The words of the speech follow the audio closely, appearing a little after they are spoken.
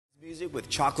music with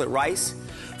chocolate rice,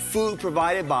 food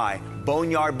provided by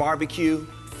Boneyard Barbecue,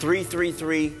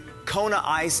 333, Kona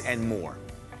Ice, and more.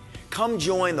 Come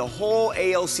join the whole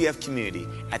ALCF community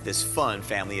at this fun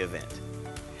family event.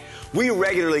 We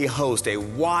regularly host a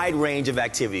wide range of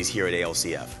activities here at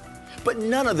ALCF, but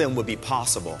none of them would be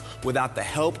possible without the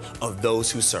help of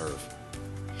those who serve.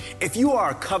 If you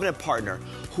are a covenant partner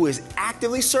who is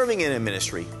actively serving in a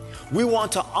ministry, we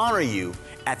want to honor you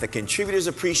at the Contributors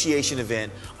Appreciation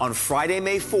event on Friday,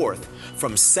 May 4th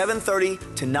from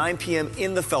 7:30 to 9 p.m.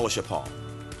 in the Fellowship Hall.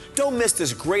 Don't miss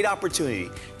this great opportunity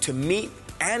to meet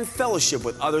and fellowship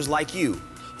with others like you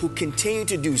who continue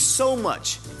to do so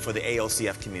much for the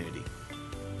ALCF community.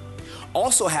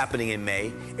 Also happening in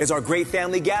May is our Great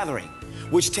Family Gathering,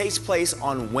 which takes place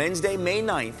on Wednesday, May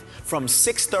 9th from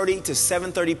 6:30 to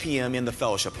 7:30 p.m. in the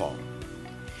Fellowship Hall.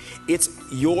 It's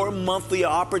your monthly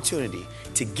opportunity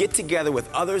to get together with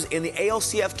others in the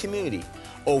ALCF community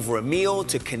over a meal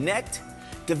to connect,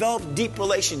 develop deep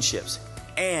relationships,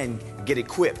 and get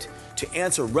equipped to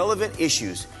answer relevant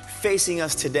issues facing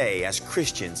us today as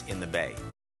Christians in the Bay.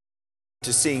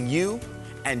 To seeing you,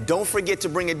 and don't forget to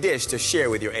bring a dish to share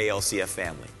with your ALCF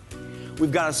family.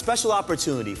 We've got a special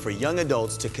opportunity for young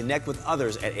adults to connect with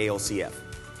others at ALCF.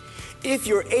 If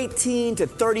you're 18 to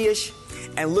 30-ish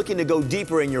and looking to go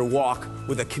deeper in your walk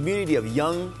with a community of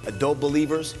young adult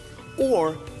believers,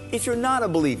 or if you're not a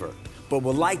believer but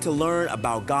would like to learn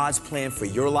about God's plan for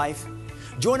your life,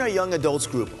 join our young adults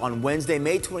group on Wednesday,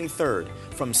 May 23rd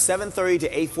from 7:30 to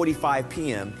 8:45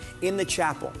 p.m. in the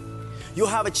chapel. You'll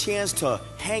have a chance to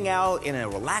hang out in a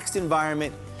relaxed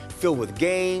environment filled with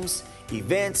games,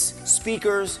 events,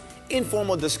 speakers,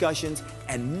 informal discussions,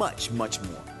 and much, much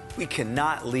more. We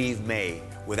cannot leave May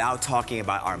without talking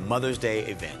about our Mother's Day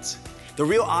events. The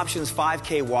Real Options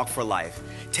 5K Walk for Life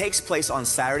takes place on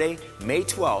Saturday, May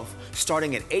 12th,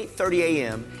 starting at 8:30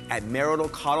 a.m. at Marital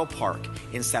Cottle Park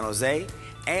in San Jose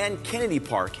and Kennedy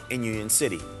Park in Union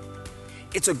City.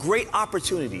 It's a great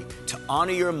opportunity to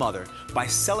honor your mother by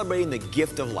celebrating the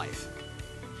gift of life.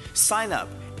 Sign up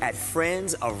at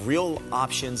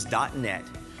friendsofrealoptions.net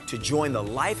to join the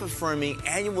life-affirming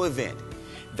annual event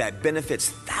that benefits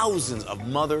thousands of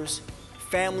mothers,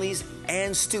 families,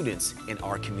 and students in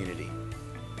our community.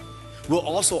 We'll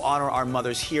also honor our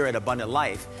mothers here at Abundant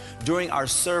Life during our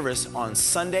service on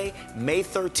Sunday, May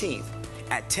 13th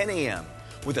at 10 a.m.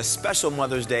 with a special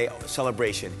Mother's Day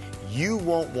celebration you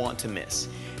won't want to miss.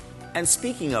 And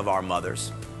speaking of our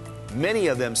mothers, many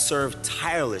of them serve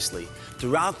tirelessly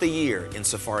throughout the year in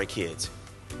Safari Kids.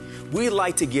 We'd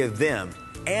like to give them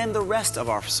and the rest of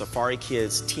our Safari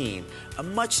Kids team a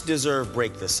much-deserved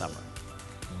break this summer.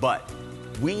 But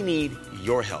we need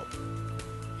your help.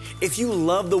 If you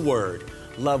love the Word,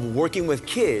 love working with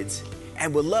kids,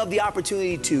 and would love the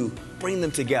opportunity to bring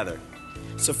them together,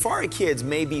 Safari Kids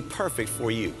may be perfect for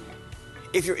you.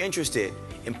 If you're interested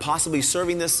in possibly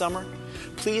serving this summer,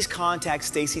 please contact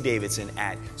Stacy Davidson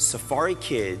at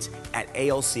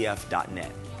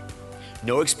safarikids@alcf.net.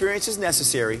 No experience is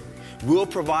necessary. We'll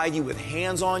provide you with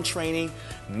hands-on training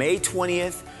May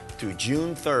 20th through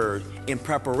June 3rd in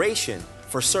preparation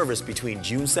for service between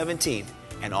June 17th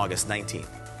and August 19th.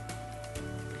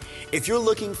 If you're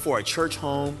looking for a church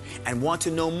home and want to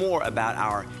know more about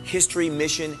our history,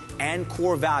 mission, and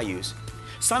core values,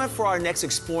 sign up for our next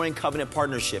Exploring Covenant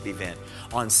Partnership event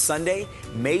on Sunday,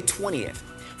 May 20th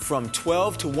from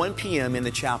 12 to 1 p.m. in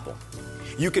the chapel.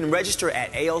 You can register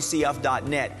at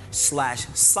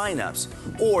alcf.net/signups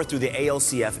or through the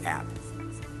ALCF app.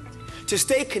 To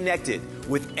stay connected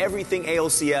with everything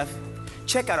ALCF,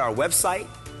 check out our website,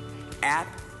 app,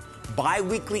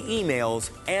 bi-weekly emails,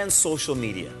 and social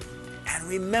media. And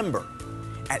remember,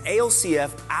 at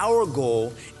ALCF, our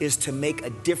goal is to make a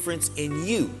difference in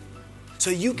you so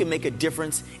you can make a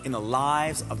difference in the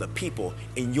lives of the people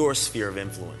in your sphere of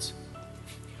influence.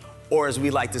 Or as we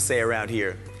like to say around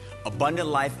here, abundant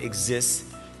life exists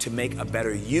to make a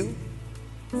better you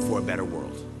for a better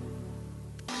world.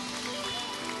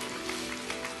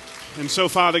 And so,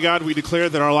 Father God, we declare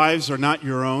that our lives are not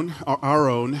your own, our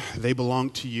own. They belong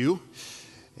to you.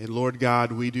 And Lord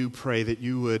God, we do pray that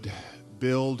you would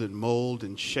build and mold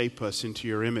and shape us into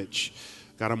your image.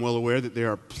 God, I'm well aware that there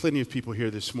are plenty of people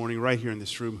here this morning, right here in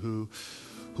this room, who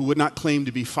would not claim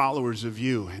to be followers of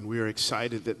you. And we are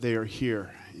excited that they are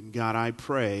here. And God, I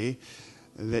pray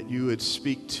that you would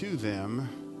speak to them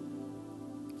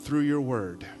through your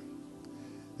word,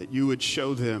 that you would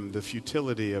show them the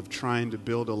futility of trying to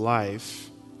build a life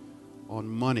on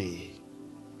money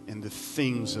and the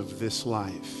things of this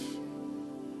life,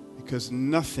 because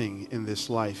nothing in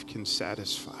this life can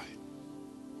satisfy.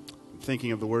 I'm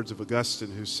thinking of the words of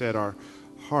Augustine, who said our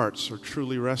hearts are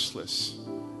truly restless.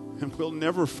 And we'll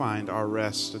never find our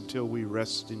rest until we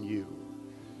rest in you.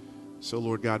 So,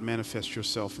 Lord God, manifest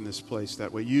yourself in this place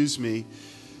that way. Use me,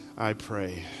 I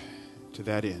pray, to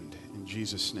that end. In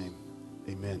Jesus' name,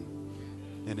 amen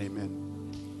and amen.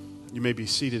 You may be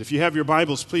seated. If you have your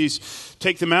Bibles, please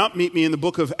take them out. Meet me in the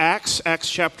book of Acts. Acts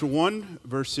chapter 1,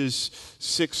 verses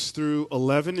 6 through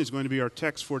 11 is going to be our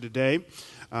text for today.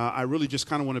 I really just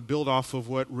kind of want to build off of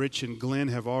what Rich and Glenn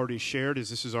have already shared, as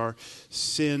this is our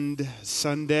Send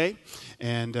Sunday.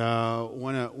 And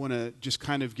want to just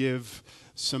kind of give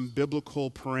some biblical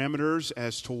parameters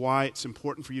as to why it's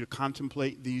important for you to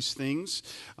contemplate these things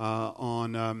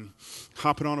on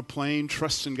hopping on a plane,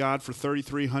 trusting God for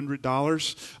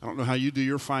 $3,300. I don't know how you do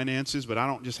your finances, but I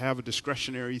don't just have a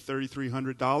discretionary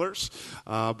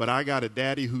 $3,300. But I got a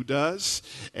daddy who does,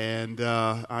 and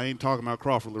I ain't talking about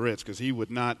Crawford Loritz, because he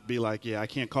would not be like, yeah, I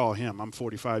can't call him. I'm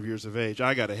 45 years of age.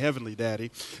 I got a heavenly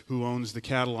daddy who owns the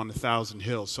cattle on 1,000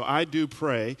 hills. So I do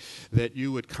pray that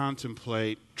you would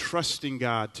contemplate trusting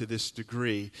God to this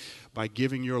degree by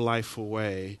giving your life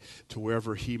away to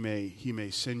wherever He may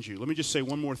send you. Let me just say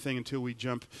one more thing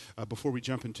before we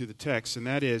jump into the text, and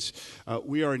that is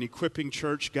we are an equipping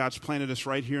church. God's planted us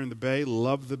right here in the Bay.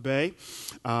 Love the Bay,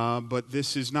 but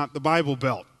this is not the Bible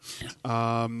Belt.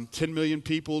 10 million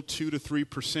people, 2 to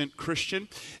 3% Christian,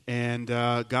 and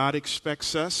God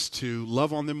expects us to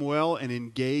love on them well and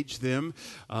engage them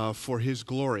for His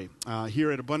glory.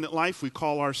 Here at Abundant Life, we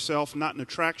call ourselves not an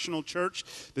attractional church.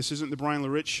 This isn't the Bryan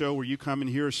Loritz show where you come and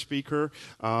hear a speaker.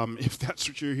 If that's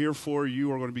what you're here for,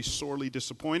 you are going to be sorely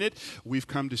disappointed. We've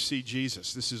come to see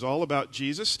Jesus. This is all about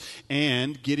Jesus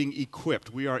and getting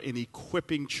equipped. We are an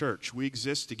equipping church. We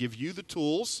exist to give you the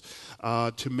tools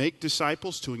to make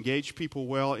disciples, to engage people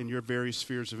well in your various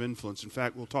spheres of influence. In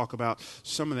fact, we'll talk about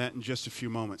some of that in just a few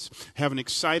moments. Have an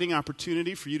exciting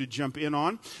opportunity for you to jump in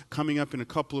on coming up in a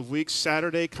couple of weeks.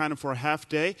 Saturday, kind of for a half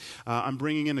day, I'm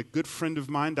bringing in a good friend of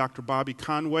mine, Dr. Bobby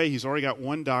Conway. He's already got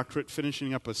one doctorate,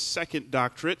 finishing up a second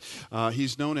doctorate.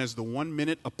 He's known as the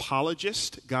 1-minute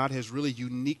apologist. God has really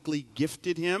uniquely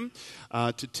gifted him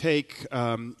to take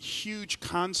huge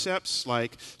concepts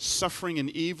like suffering and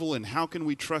evil and how can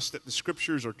we trust that the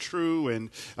scriptures are true, and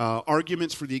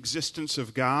arguments for the existence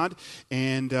of God,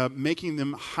 and making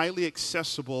them highly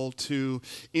accessible to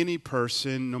any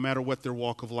person, no matter what their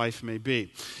walk of life may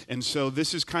be. And so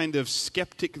this is kind of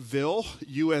Skepticville,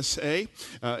 USA.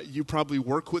 You probably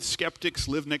work with skeptics,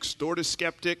 live next door to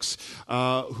skeptics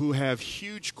who have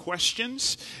huge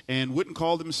questions and wouldn't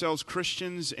call themselves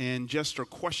Christians and just are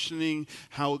questioning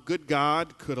how a good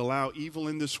God could allow evil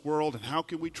in this world, and how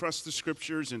can we trust the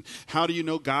scriptures, and how do you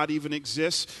know God even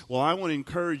exists? Well, I want to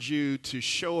encourage you to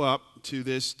show up to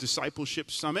this discipleship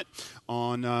summit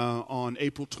on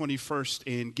April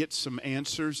 21st and get some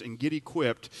answers and get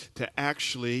equipped to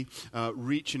actually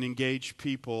reach and engage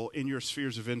people in your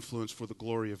spheres of influence for the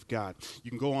glory of God.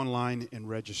 You can go online and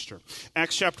register.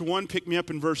 Acts chapter 1, pick me up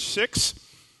in verse 6.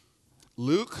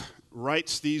 Luke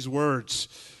writes these words.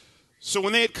 So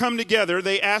when they had come together,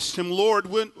 they asked him, Lord,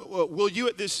 will you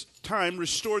at this time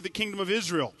restore the kingdom of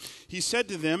Israel? He said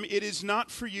to them, it is not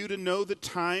for you to know the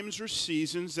times or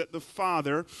seasons that the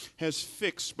Father has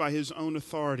fixed by his own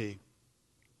authority.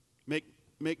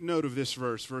 Make note of this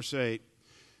verse, verse 8.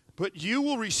 But you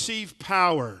will receive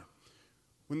power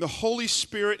when the Holy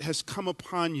Spirit has come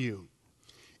upon you,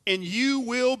 and you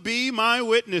will be my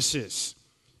witnesses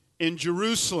in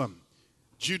Jerusalem,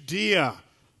 Judea,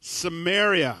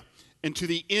 Samaria, and to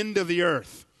the end of the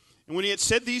earth. And when he had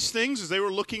said these things, as they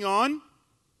were looking on,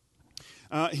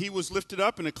 he was lifted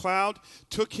up, and a cloud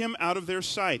took him out of their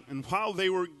sight. And while they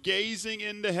were gazing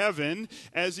into heaven,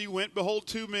 as he went, behold,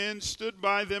 2 men stood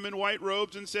by them in white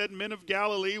robes and said, Men of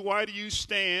Galilee, why do you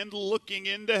stand looking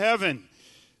into heaven?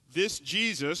 This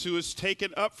Jesus who is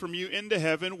taken up from you into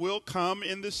heaven will come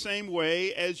in the same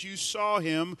way as you saw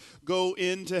him go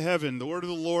into heaven. The word of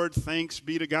the Lord, thanks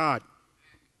be to God.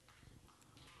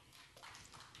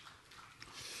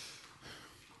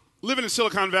 Living in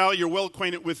Silicon Valley, you're well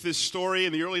acquainted with this story.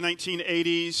 In the early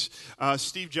 1980s,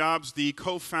 Steve Jobs, the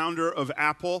co-founder of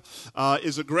Apple,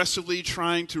 is aggressively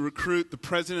trying to recruit the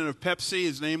president of Pepsi.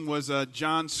 His name was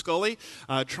John Sculley,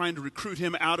 trying to recruit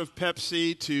him out of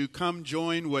Pepsi to come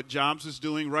join what Jobs was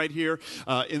doing right here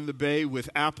in the Bay with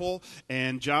Apple.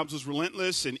 And Jobs was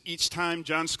relentless, and each time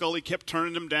John Sculley kept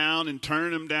turning him down and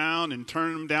turning him down and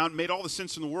turning him down. It made all the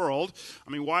sense in the world. I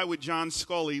mean, why would John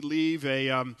Sculley leave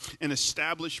an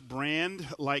established brand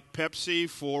like Pepsi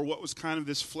for what was kind of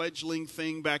this fledgling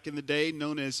thing back in the day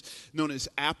known as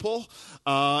Apple.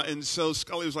 And so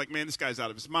Scully was like, man, this guy's out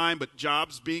of his mind. But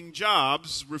Jobs, being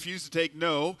Jobs, refused to take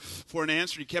no for an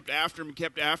answer. He kept after him and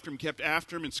kept after him, kept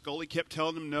after him. And Scully kept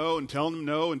telling him no and telling him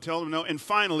no and telling him no. And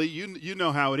finally, you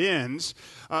know how it ends.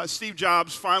 Steve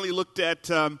Jobs finally looked at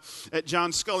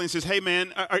John Scully and says, hey,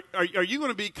 man, are you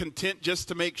going to be content just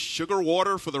to make sugar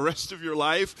water for the rest of your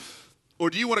life? Or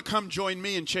do you want to come join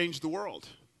me and change the world?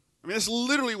 I mean, that's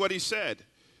literally what he said.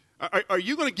 Are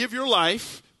you going to give your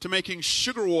life to making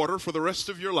sugar water for the rest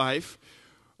of your life?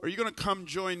 Or are you going to come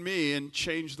join me and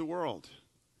change the world?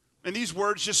 And these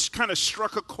words just kind of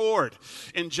struck a chord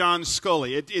in John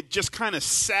Scully. It just kind of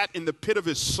sat in the pit of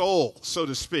his soul, so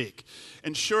to speak.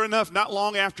 And sure enough, not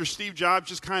long after Steve Jobs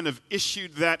just kind of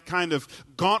issued that kind of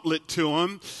gauntlet to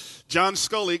him, John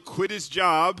Scully quit his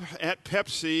job at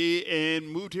Pepsi and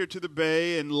moved here to the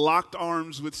Bay and locked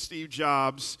arms with Steve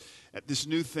Jobs at this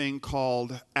new thing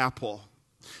called Apple.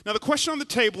 Now, the question on the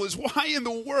table is, why in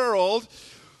the world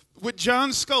would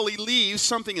John Scully leave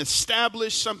something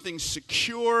established, something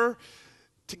secure,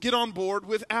 to get on board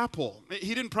with Apple?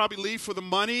 He didn't probably leave for the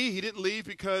money. He didn't leave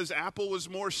because Apple was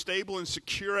more stable and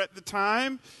secure at the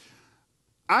time.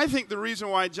 I think the reason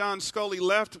why John Scully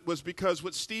left was because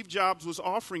what Steve Jobs was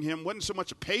offering him wasn't so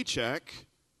much a paycheck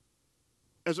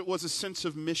as it was a sense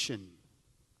of mission.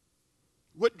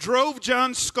 What drove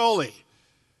John Scully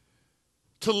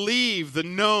to leave the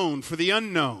known for the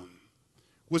unknown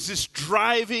was this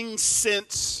driving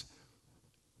sense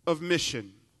of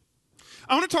mission.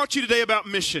 I want to talk to you today about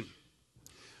mission.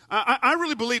 I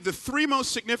really believe the three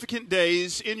most significant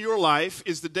days in your life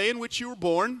is the day in which you were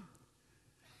born,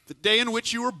 the day in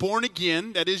which you were born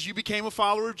again, that is, you became a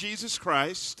follower of Jesus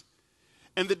Christ,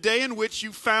 and the day in which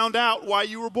you found out why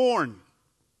you were born.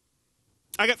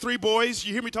 I got three boys.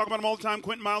 You hear me talk about them all the time,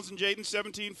 Quentin, Miles, and Jaden,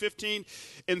 17, 15,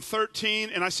 and 13.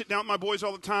 And I sit down with my boys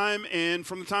all the time. And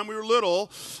from the time we were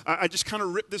little, I just kind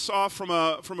of ripped this off from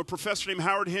a professor named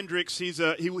Howard Hendricks.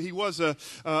 He was a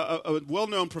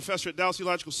well-known professor at Dallas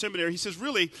Theological Seminary. He says,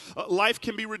 really, life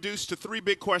can be reduced to three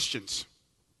big questions.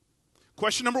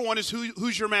 Question number one is,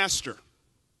 who's your master?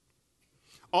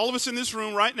 All of us in this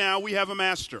room right now, we have a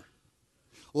master.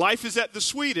 Life is at the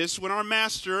sweetest when our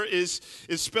master is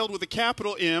spelled with a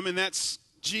capital M, and that's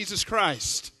Jesus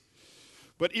Christ.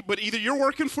 But either you're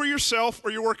working for yourself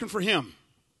or you're working for him.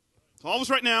 So all of us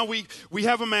right now, we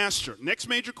have a master. Next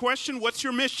major question, what's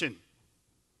your mission?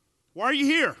 Why are you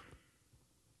here?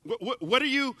 What are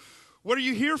you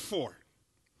here for?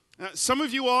 Some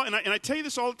of you all, and I tell you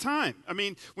this all the time, I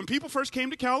mean, when people first came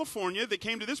to California, they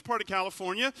came to this part of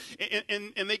California,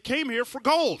 and they came here for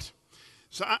gold.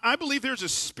 So I believe there's a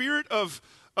spirit of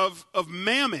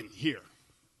mammon here.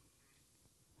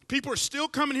 People are still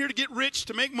coming here to get rich,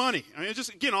 to make money. I mean,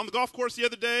 just, again, on the golf course the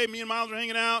other day, me and Miles were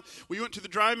hanging out. We went to the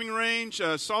driving range,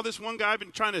 saw this one guy I've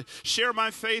been trying to share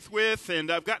my faith with, and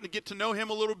I've gotten to get to know him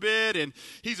a little bit. And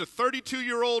he's a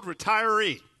 32-year-old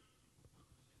retiree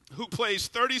who plays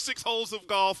 36 holes of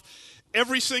golf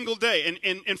every single day.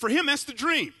 And for him, that's the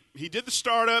dream. He did the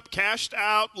startup, cashed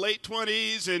out, late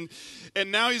 20s,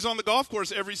 and now he's on the golf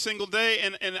course every single day.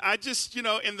 And I just, in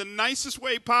the nicest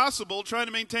way possible, trying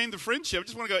to maintain the friendship, I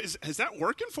just want to go, is that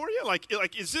working for you? Like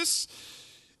is this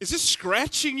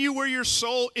scratching you where your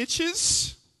soul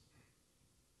itches?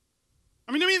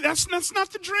 I mean, that's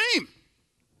not the dream.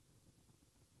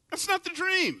 That's not the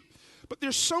dream. But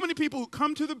there's so many people who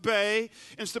come to the Bay,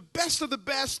 and it's the best of the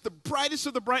best, the brightest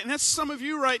of the bright, and that's some of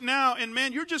you right now. And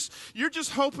man, you're just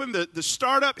hoping that the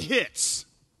startup hits.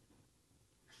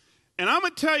 And I'm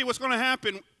going to tell you what's going to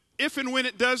happen if and when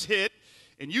it does hit,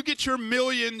 and you get your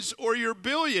millions or your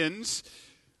billions.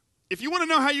 If you want to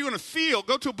know how you're going to feel,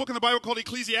 go to a book in the Bible called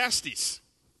Ecclesiastes,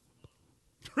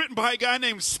 written by a guy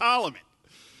named Solomon.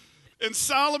 And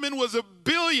Solomon was a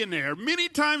billionaire many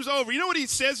times over. You know what he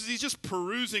says is he's just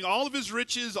perusing all of his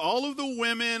riches, all of the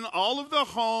women, all of the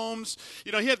homes.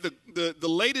 He had the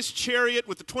latest chariot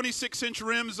with the 26-inch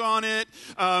rims on it.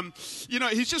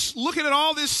 He's just looking at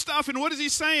all this stuff. And what is he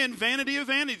saying? Vanity of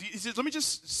vanity. He says, let me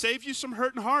just save you some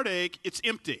hurt and heartache. It's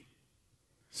empty.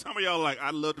 Some of y'all are like,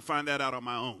 I'd love to find that out on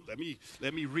my own. Let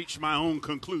me reach my own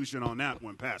conclusion on that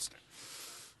one, Pastor.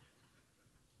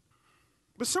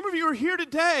 But some of you are here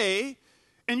today,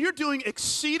 and you're doing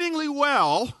exceedingly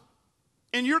well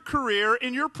in your career,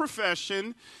 in your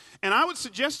profession, and I would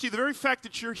suggest to you the very fact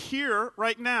that you're here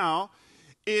right now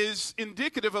is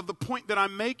indicative of the point that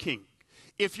I'm making.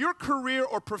 If your career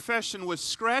or profession was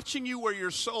scratching you where your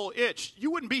soul itched,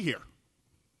 you wouldn't be here.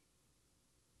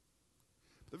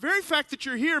 The very fact that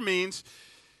you're here means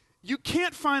you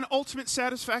can't find ultimate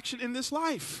satisfaction in this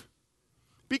life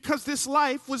because this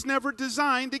life was never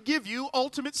designed to give you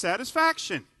ultimate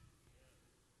satisfaction.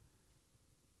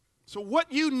 So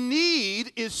what you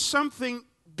need is something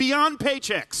beyond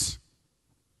paychecks.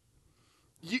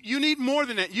 You need more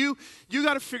than that. You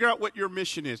got to figure out what your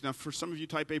mission is. Now, for some of you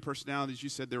type A personalities, you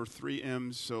said there were 3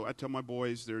 M's. So I tell my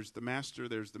boys, there's the master,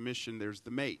 there's the mission, there's the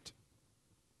mate.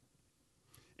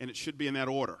 And it should be in that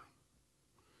order.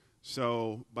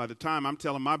 So by the time I'm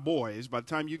telling my boys, by the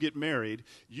time you get married,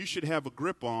 you should have a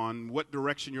grip on what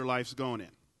direction your life's going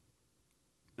in.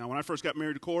 Now, when I first got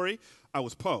married to Corey, I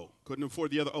was Poe. Couldn't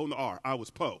afford the other O and the R. I was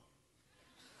Poe.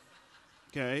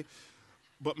 Okay?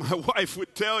 But my wife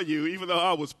would tell you, even though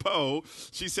I was Poe,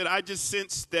 she said, I just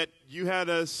sensed that you had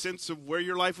a sense of where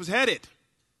your life was headed.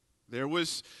 There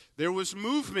was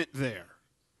movement there.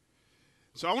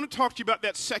 So I want to talk to you about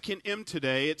that second M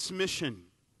today. It's mission.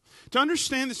 To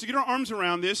understand this, to get our arms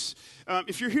around this,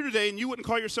 if you're here today and you wouldn't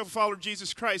call yourself a follower of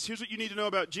Jesus Christ, here's what you need to know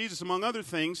about Jesus. Among other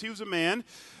things, he was a man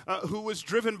who was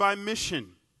driven by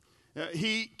mission.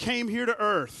 He came here to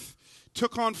earth,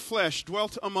 took on flesh,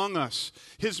 dwelt among us.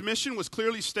 His mission was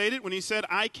clearly stated when he said,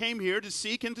 I came here to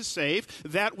seek and to save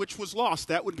that which was lost.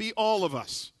 That would be all of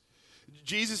us.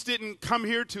 Jesus didn't come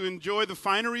here to enjoy the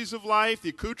fineries of life, the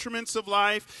accoutrements of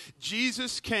life.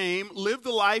 Jesus came, lived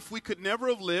the life we could never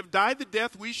have lived, died the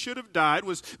death we should have died,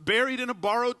 was buried in a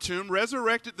borrowed tomb,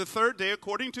 resurrected the 3rd day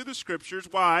according to the Scriptures.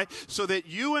 Why? So that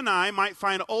you and I might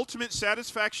find ultimate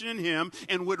satisfaction in him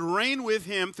and would reign with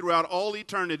him throughout all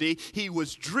eternity. He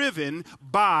was driven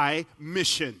by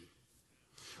mission.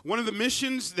 One of the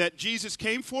missions that Jesus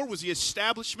came for was the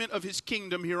establishment of his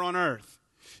kingdom here on earth.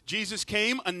 Jesus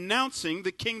came announcing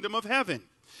the kingdom of heaven.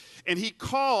 And he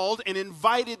called and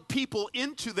invited people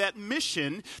into that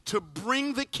mission to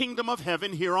bring the kingdom of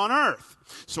heaven here on earth.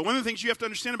 So one of the things you have to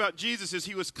understand about Jesus is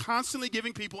he was constantly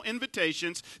giving people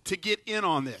invitations to get in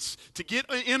on this, to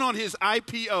get in on his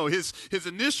IPO, his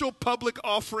initial public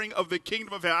offering of the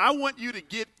kingdom of heaven. I want you to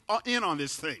get in on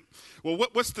this thing. Well,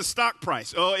 what's the stock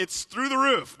price? Oh, it's through the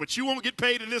roof, but you won't get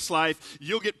paid in this life.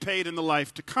 You'll get paid in the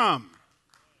life to come.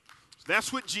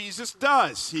 That's what Jesus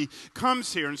does. He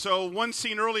comes here. And so one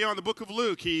scene early on in the book of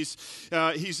Luke, he's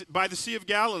by the Sea of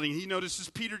Galilee. He notices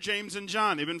Peter, James, and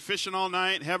John. They've been fishing all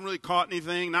night, haven't really caught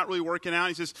anything, not really working out.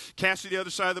 He says, cast to the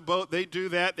other side of the boat. They do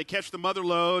that. They catch the mother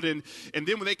lode. And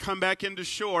then when they come back into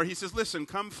shore, he says, listen,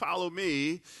 come follow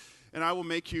me, and I will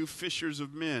make you fishers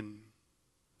of men.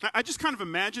 I just kind of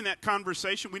imagine that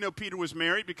conversation. We know Peter was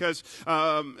married because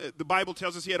the Bible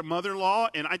tells us he had a mother-in-law,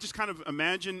 and I just kind of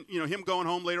imagine, him going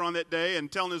home later on that day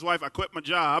and telling his wife, I quit my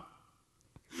job.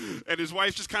 And his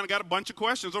wife just kind of got a bunch of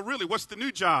questions. Oh, really, what's the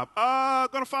new job? I'm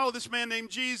going to follow this man named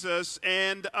Jesus,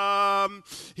 and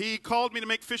he called me to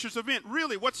make fishers of men.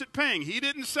 Really, what's it paying? He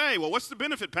didn't say. Well, what's the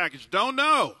benefit package? Don't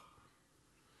know.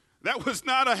 That was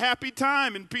not a happy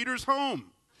time in Peter's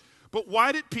home. But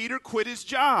why did Peter quit his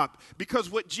job? Because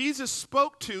what Jesus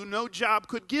spoke to, no job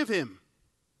could give him.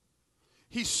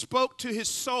 He spoke to his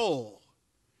soul.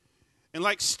 And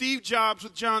like Steve Jobs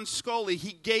with John Scully,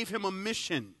 he gave him a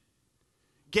mission,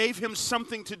 gave him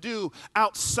something to do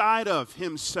outside of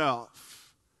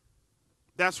himself.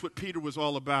 That's what Peter was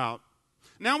all about.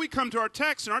 Now we come to our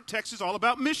text, and our text is all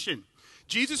about mission.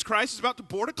 Jesus Christ is about to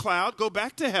board a cloud, go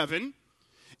back to heaven,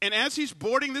 and as he's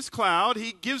boarding this cloud,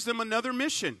 he gives them another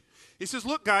mission. He says,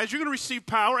 look, guys, you're going to receive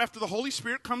power after the Holy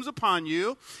Spirit comes upon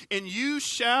you, and you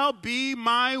shall be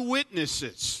my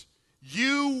witnesses.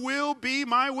 You will be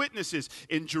my witnesses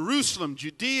in Jerusalem,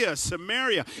 Judea,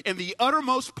 Samaria, and the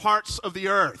uttermost parts of the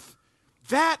earth.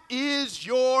 That is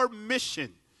your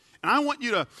mission. And I want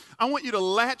you to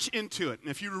latch into it. And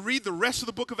if you read the rest of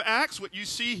the book of Acts, what you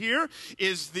see here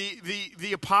is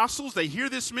the apostles, they hear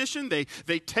this mission, they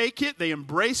take it, they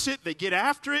embrace it, they get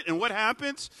after it, and what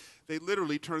happens? They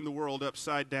literally turn the world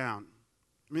upside down.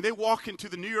 I mean, they walk into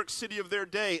the New York City of their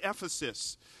day,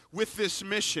 Ephesus, with this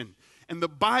mission. And the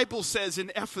Bible says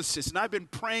in Ephesus, and I've been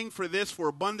praying for this for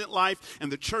Abundant Life and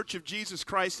the Church of Jesus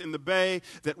Christ in the Bay,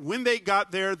 that when they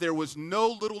got there, there was no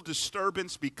little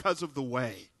disturbance because of the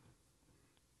way.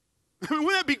 I mean,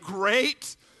 wouldn't that be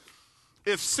great?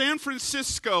 If San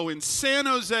Francisco and San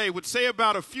Jose would say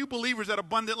about a few believers at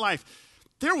Abundant Life,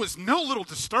 there was no little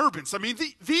disturbance. I mean,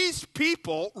 these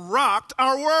people rocked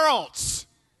our worlds.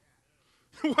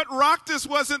 What rocked us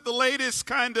wasn't the latest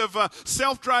kind of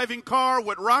self-driving car.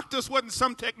 What rocked us wasn't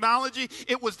some technology.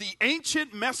 It was the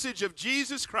ancient message of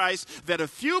Jesus Christ that a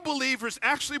few believers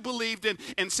actually believed in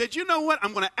and said, you know what,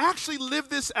 I'm going to actually live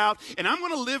this out, and I'm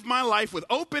going to live my life with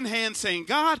open hands saying,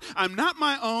 God, I'm not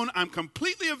my own. I'm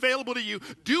completely available to you.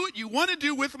 Do what you want to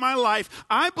do with my life.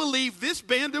 I believe this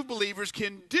band of believers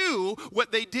can do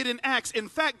what they did in Acts. In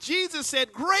fact, Jesus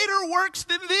said, greater works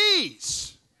than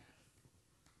these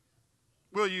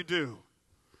will you do?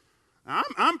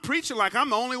 I'm preaching like I'm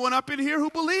the only one up in here who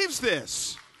believes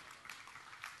this.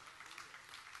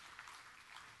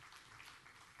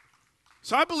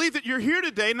 So I believe that you're here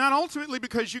today, not ultimately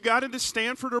because you got into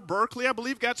Stanford or Berkeley. I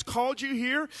believe God's called you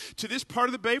here to this part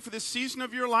of the Bay for this season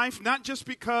of your life, not just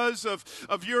because of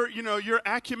your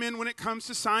acumen when it comes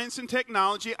to science and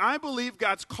technology. I believe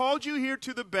God's called you here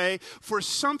to the Bay for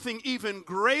something even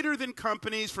greater than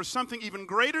companies, for something even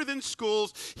greater than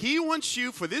schools. He wants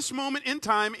you, for this moment in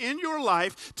time in your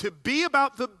life, to be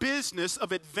about the business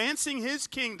of advancing His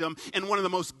kingdom in one of the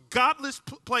most godless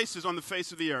places on the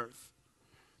face of the earth.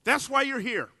 That's why you're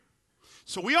here.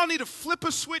 So we all need to flip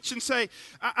a switch and say,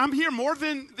 I'm here more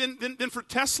than for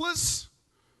Teslas.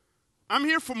 I'm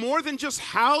here for more than just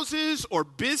houses or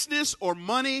business or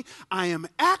money. I am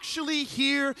actually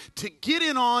here to get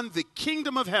in on the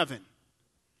kingdom of heaven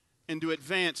and to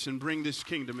advance and bring this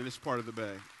kingdom in this part of the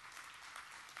Bay.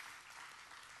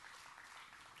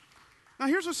 Now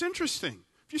here's what's interesting.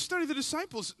 If you study the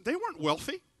disciples, they weren't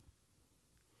wealthy. In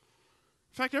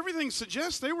fact, everything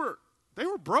suggests they were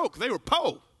broke. They were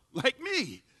po, like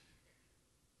me.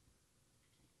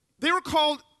 They were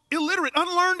called illiterate,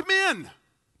 unlearned men.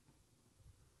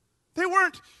 They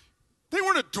weren't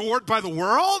adored by the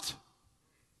world.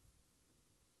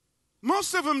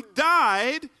 Most of them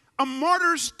died a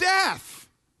martyr's death.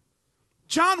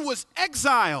 John was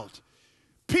exiled.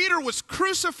 Peter was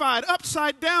crucified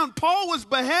upside down. Paul was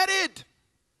beheaded.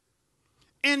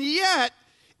 And yet,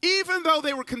 even though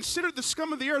they were considered the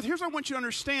scum of the earth, here's what I want you to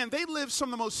understand. They lived some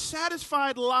of the most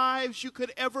satisfied lives you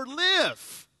could ever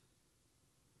live.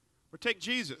 Or take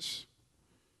Jesus.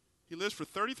 He lives for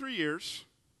 33 years,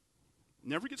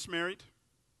 never gets married,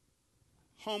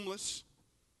 homeless,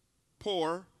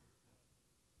 poor,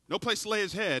 no place to lay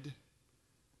his head,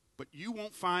 but you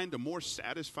won't find a more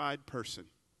satisfied person.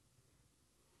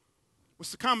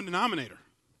 What's the common denominator?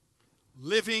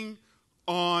 Living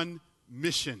on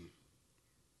mission.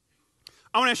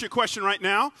 I want to ask you a question right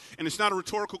now, and it's not a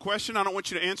rhetorical question. I don't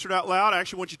want you to answer it out loud. I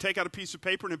actually want you to take out a piece of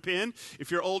paper and a pen.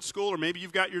 If you're old school or maybe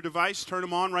you've got your device, turn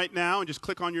them on right now and just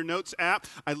click on your notes app.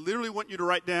 I literally want you to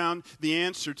write down the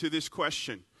answer to this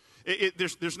question.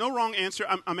 There's no wrong answer.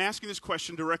 I'm asking this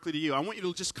question directly to you. I want you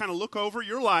to just kind of look over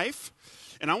your life,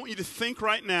 and I want you to think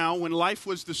right now when life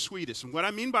was the sweetest. And what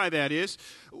I mean by that is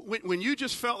when you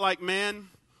just felt like, man,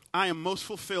 I am most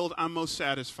fulfilled, I'm most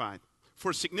satisfied. For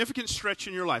a significant stretch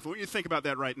in your life. I want you to think about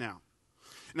that right now.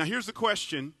 Now, here's the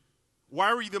question.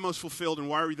 Why were you the most fulfilled and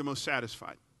why were you the most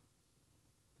satisfied?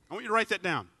 I want you to write that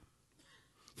down.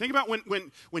 Think about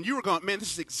when you were going, man,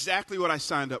 this is exactly what I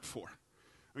signed up for.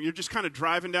 When you're just kind of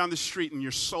driving down the street and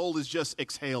your soul is just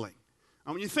exhaling. I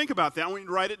want you to think about that. I want you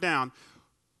to write it down.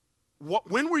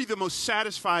 When were you the most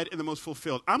satisfied and the most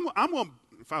fulfilled? I'm going,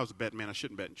 if I was a betting man, I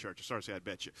shouldn't bet in church. I'm sorry to say I'd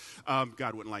bet you.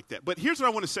 God wouldn't like that. But here's what I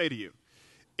want to say to you.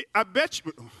 I bet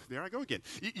you, there I go again.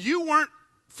 You weren't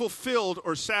fulfilled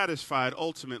or satisfied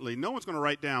ultimately. No one's going to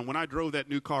write down when I drove that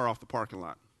new car off the parking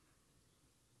lot.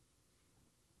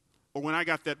 Or when I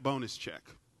got that bonus check.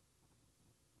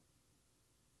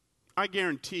 I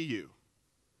guarantee you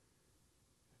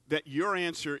that your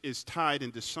answer is tied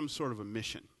into some sort of a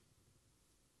mission.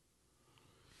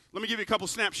 Let me give you a couple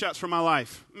snapshots from my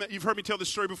life. You've heard me tell this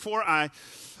story before. I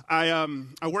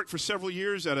worked for several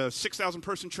years at a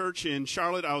 6,000-person church in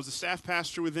Charlotte. I was a staff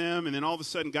pastor with them, and then all of a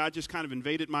sudden, God just kind of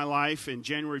invaded my life in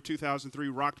January of 2003,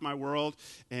 rocked my world,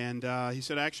 and He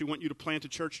said, I actually want you to plant a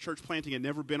church. Church planting had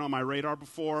never been on my radar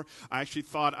before. I actually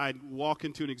thought I'd walk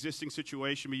into an existing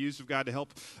situation, be used of God to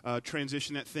help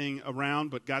transition that thing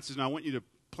around, but God says, no, I want you to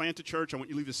plant a church. I want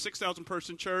you to leave a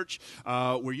 6,000-person church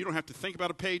where you don't have to think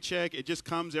about a paycheck. It just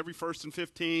comes every 1st and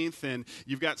 15th, and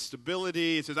you've got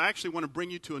stability. It says, I actually want to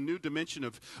bring you to a new dimension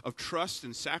of trust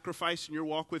and sacrifice in your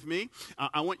walk with me.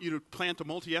 I want you to plant a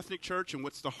multi-ethnic church, and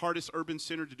what's the hardest urban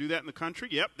center to do that in the country?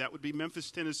 Yep, that would be Memphis,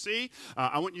 Tennessee.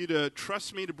 I want you to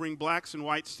trust me to bring blacks and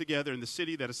whites together in the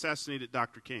city that assassinated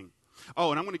Dr. King.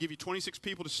 Oh, and I'm going to give you 26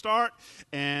 people to start,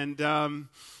 and you're going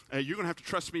to have to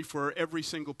trust me for every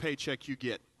single paycheck you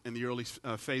get in the early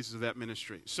phases of that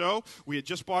ministry. So we had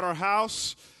just bought our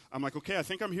house. I'm like, okay, I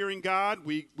think I'm hearing God.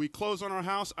 We close on our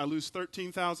house. I lose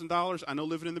 $13,000. I know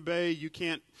living in the Bay, you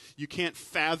can't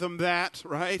fathom that,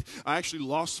 right? I actually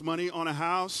lost money on a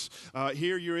house.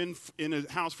 Here you're in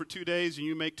a house for 2 days and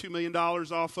you make $2 million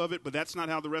off of it, but that's not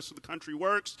how the rest of the country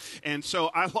works. And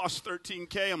so I lost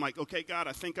 $13K. I'm like, okay, God,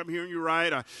 I think I'm hearing you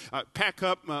right. I pack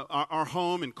up our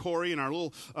home and Corey and our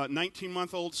little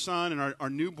 19-month-old son and our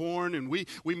newborn, and we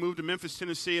moved to Memphis,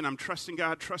 Tennessee, and I'm trusting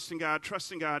God, trusting God,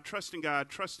 trusting God, trusting God,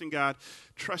 trusting God,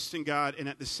 trusting God. And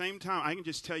at the same time, I can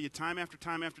just tell you time after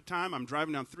time after time, I'm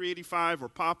driving down 385 or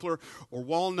Poplar or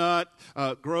Walnut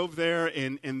Grove there,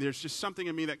 and there's just something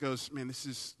in me that goes, man, this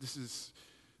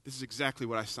is exactly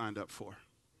what I signed up for.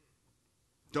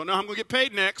 Don't know how I'm going to get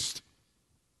paid next,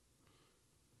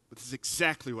 but this is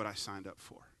exactly what I signed up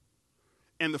for.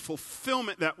 And the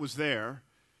fulfillment that was there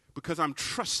because I'm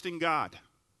trusting God.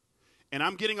 And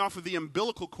I'm getting off of the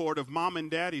umbilical cord of mom and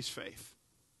daddy's faith.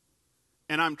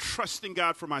 And I'm trusting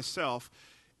God for myself,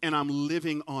 and I'm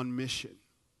living on mission.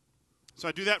 So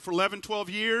I do that for 11, 12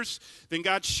 years. Then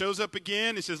God shows up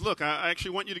again. He says, look, I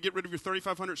actually want you to get rid of your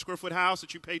 3,500 square foot house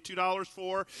that you pay $2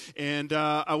 for. And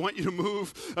I want you to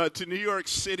move to New York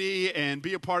City and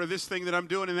be a part of this thing that I'm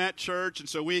doing in that church. And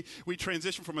so we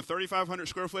transitioned from a 3,500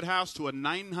 square foot house to a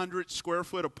 900 square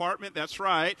foot apartment. That's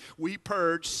right. We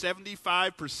purged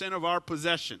 75% of our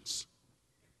possessions.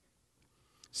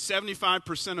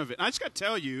 75% of it. And I just got to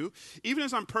tell you, even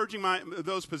as I'm purging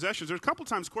those possessions, there's a couple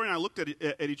times Corey and I looked at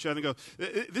each other and go,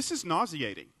 this is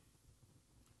nauseating.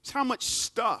 It's how much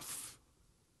stuff.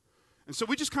 And so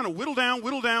we just kind of whittle down,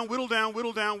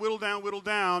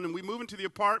 and we move into the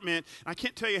apartment. And I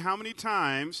can't tell you how many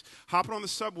times, hopping on the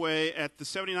subway at the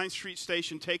 79th Street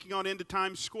station, taking on into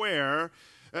Times Square,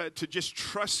 to just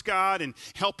trust God and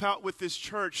help out with this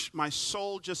church, my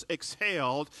soul just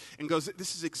exhaled and goes,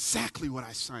 this is exactly what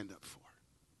I signed up for.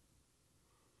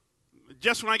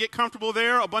 Just when I get comfortable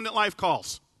there, Abundant Life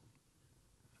calls.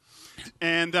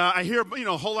 And I hear,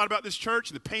 a whole lot about this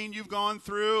church and the pain you've gone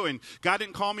through. And God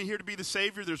didn't call me here to be the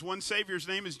Savior. There's one Savior. His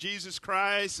name is Jesus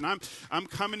Christ. And I'm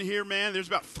coming here, man. There's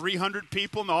about 300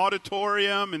 people in the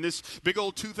auditorium. And this big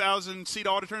old 2,000-seat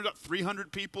auditorium, about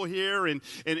 300 people here. And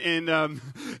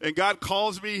God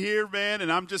calls me here, man.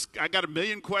 And I got a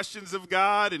million questions of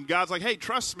God. And God's like, hey,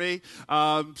 trust me.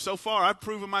 So far, I've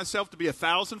proven myself to be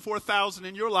 1,000 for 1,000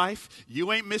 in your life.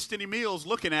 You ain't missed any meals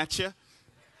looking at you.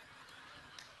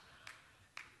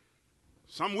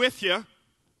 So I'm with you.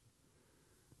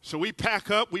 So we pack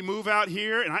up, we move out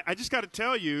here, and I just got to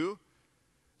tell you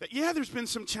that, yeah, there's been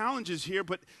some challenges here,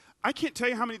 but I can't tell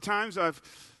you how many times I've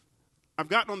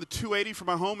gotten on the 280 from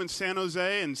my home in San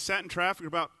Jose and sat in traffic for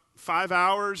about 5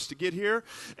 hours to get here,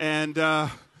 and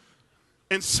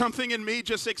something in me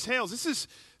just exhales. This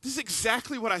is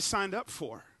exactly what I signed up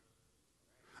for.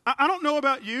 I don't know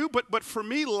about you, but for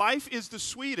me, life is the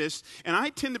sweetest, and I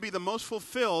tend to be the most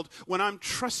fulfilled when I'm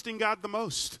trusting God the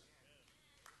most.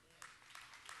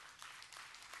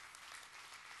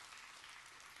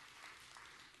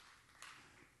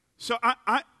 So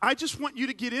I just want you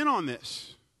to get in on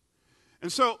this.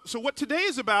 And so what today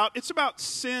is about, it's about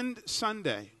Send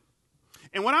Sunday.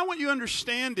 And what I want you to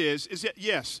understand is that,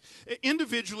 yes,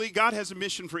 individually, God has a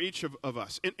mission for each of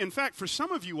us. In fact, for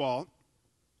some of you all,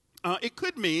 it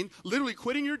could mean literally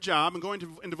quitting your job and going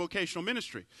into vocational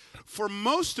ministry. For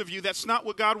most of you, that's not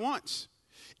what God wants.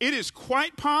 It is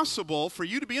quite possible for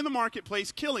you to be in the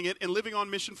marketplace, killing it, and living on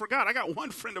mission for God. I got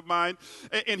one friend of mine,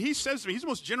 and he says to me, he's the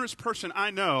most generous person I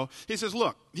know. He says,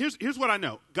 look, here's what I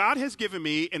know. God has given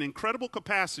me an incredible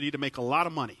capacity to make a lot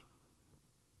of money.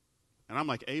 And I'm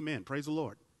like, amen, praise the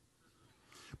Lord.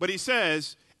 But he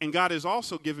says, and God has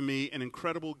also given me an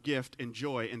incredible gift and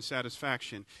joy and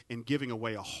satisfaction in giving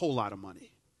away a whole lot of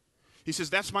money. He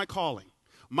says, that's my calling.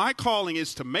 My calling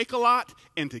is to make a lot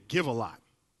and to give a lot.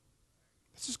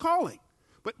 That's his calling.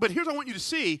 But here's what I want you to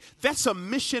see. That's a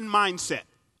mission mindset.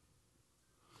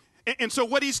 And so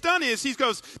what he's done is he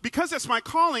goes, because that's my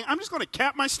calling, I'm just going to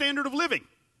cap my standard of living.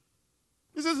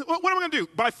 He says, what am I going to do?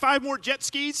 Buy 5 more jet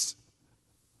skis?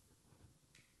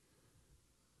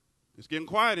 It's getting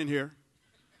quiet in here.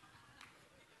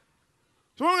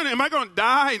 So am I going to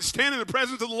die and stand in the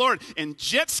presence of the Lord and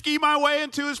jet ski my way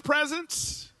into his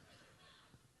presence?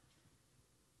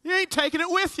 You ain't taking it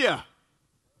with you.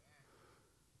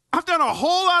 I've done a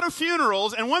whole lot of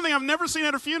funerals, and one thing I've never seen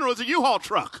at a funeral is a U-Haul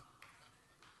truck.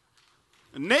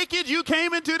 Naked you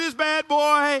came into this bad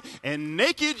boy, and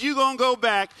naked you going to go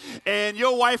back, and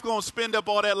your wife going to spend up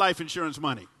all that life insurance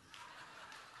money.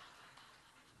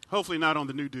 Hopefully not on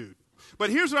the new dude. But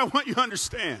here's what I want you to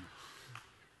understand.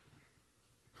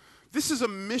 This is a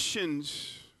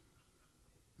missions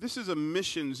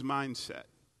mindset.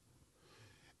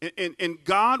 And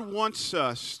God wants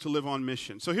us to live on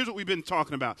mission. So here's what we've been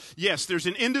talking about. Yes, there's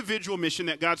an individual mission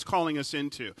that God's calling us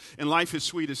into, and life is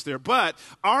sweetest there. But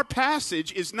our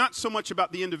passage is not so much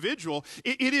about the individual.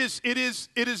 It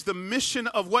is the mission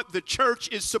of what the church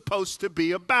is supposed to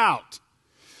be about.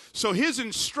 So his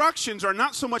instructions are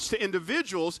not so much to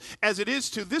individuals as it is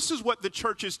to this is what the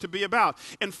church is to be about.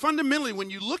 And fundamentally, when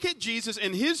you look at Jesus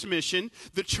and his mission,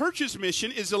 the church's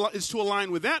mission is to align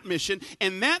with that mission,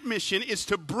 and that mission is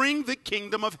to bring the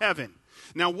kingdom of heaven.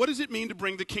 Now, what does it mean to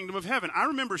bring the kingdom of heaven? I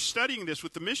remember studying this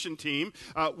with the mission team,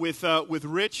 with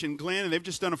Rich and Glenn, and they've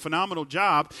just done a phenomenal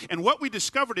job. And what we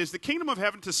discovered is the kingdom of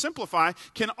heaven, to simplify,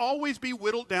 can always be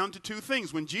whittled down to two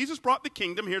things. When Jesus brought the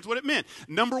kingdom, here's what it meant.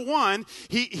 Number one,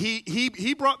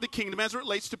 he brought the kingdom as it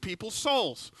relates to people's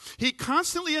souls. He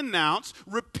constantly announced,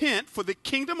 repent, for the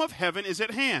kingdom of heaven is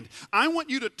at hand. I want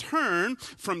you to turn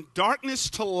from darkness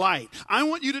to light. I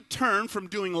want you to turn from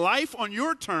doing life on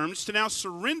your terms to now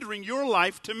surrendering your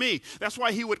life to me. That's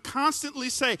why he would constantly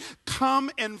say,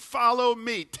 come and follow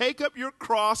me. Take up your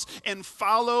cross and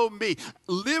follow me.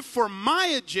 Live for my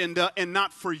agenda and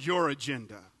not for your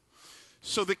agenda.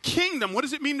 So the kingdom, what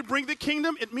does it mean to bring the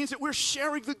kingdom? It means that we're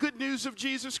sharing the good news of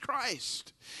Jesus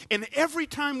Christ. And every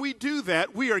time we do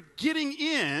that, we are getting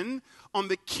in on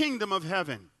the kingdom of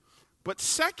heaven. But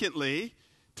secondly,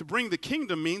 to bring the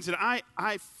kingdom means that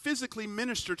I physically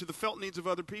minister to the felt needs of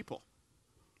other people.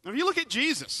 Now, if you look at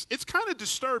Jesus, it's kind of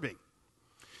disturbing.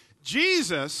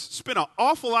 Jesus spent an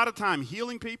awful lot of time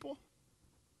healing people,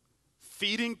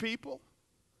 feeding people,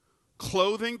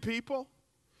 clothing people,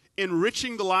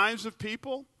 enriching the lives of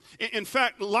people. In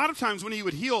fact, a lot of times when he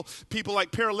would heal people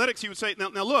like paralytics, he would say, now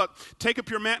look, take up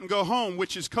your mat and go home,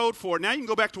 which is code for, now you can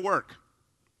go back to work.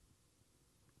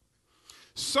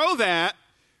 So that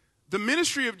the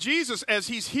ministry of Jesus, as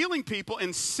he's healing people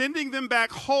and sending them back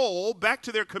whole, back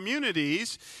to their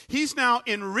communities, he's now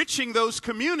enriching those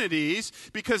communities,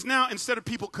 because now instead of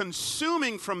people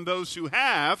consuming from those who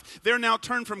have, they're now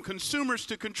turned from consumers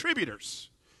to contributors,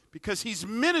 because he's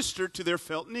ministered to their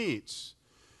felt needs.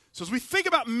 So as we think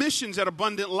about missions at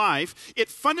Abundant Life, it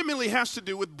fundamentally has to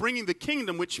do with bringing the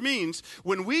kingdom, which means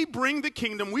when we bring the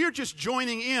kingdom, we are just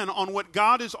joining in on what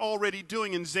God is already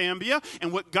doing in Zambia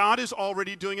and what God is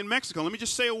already doing in Mexico. Let me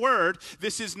just say a word.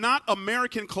 This is not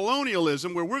American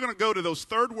colonialism where we're going to go to those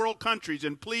third world countries,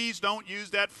 and please don't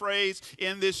use that phrase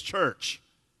in this church.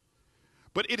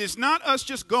 But it is not us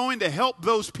just going to help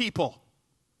those people.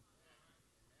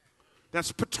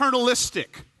 That's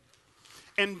paternalistic.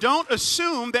 And don't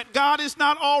assume that God is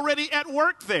not already at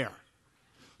work there.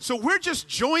 So we're just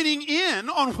joining in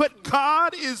on what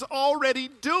God is already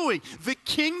doing. The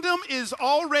kingdom is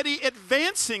already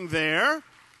advancing there.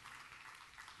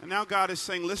 And now God is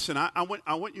saying, listen, I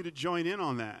want you to join in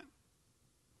on that.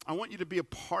 I want you to be a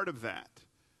part of that.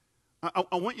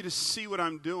 I want you to see what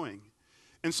I'm doing.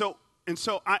 And so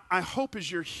I hope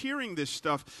as you're hearing this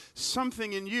stuff,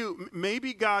 something in you,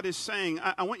 maybe God is saying,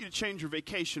 I want you to change your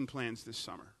vacation plans this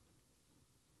summer.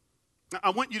 I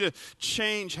want you to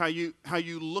change how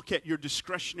you look at your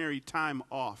discretionary time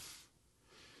off.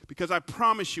 Because I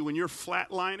promise you, when you're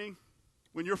flatlining,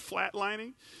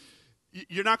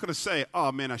 you're not going to say,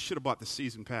 oh man, I should have bought the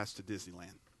season pass to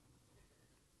Disneyland.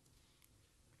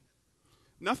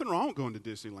 Nothing wrong with going to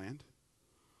Disneyland.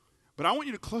 But I want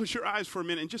you to close your eyes for a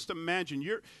minute and just imagine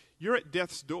you're at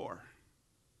death's door,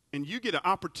 and you get an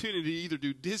opportunity to either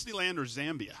do Disneyland or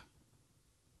Zambia. I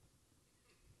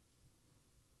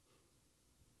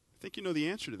think you know the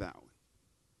answer to that one.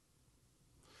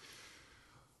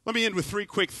 Let me end with 3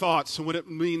 quick thoughts on what it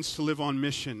means to live on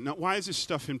mission. Now, why is this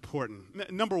stuff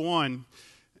important? Number one,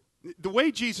 the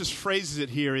way Jesus phrases it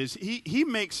here is he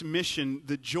makes mission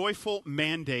the joyful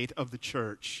mandate of the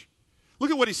church. Look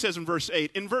at what he says in verse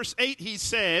 8. In verse 8, he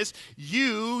says,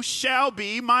 you shall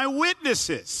be my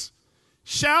witnesses.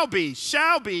 Shall be,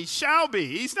 shall be, shall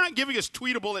be. He's not giving us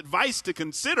tweetable advice to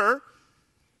consider.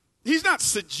 He's not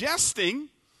suggesting.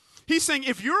 He's saying,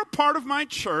 if you're a part of my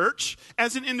church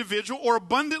as an individual or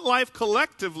Abundant Life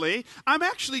collectively, I'm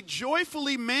actually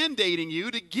joyfully mandating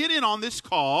you to get in on this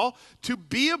call to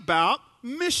be about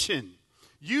mission.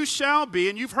 You shall be,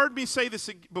 and you've heard me say this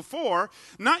before,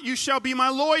 not you shall be my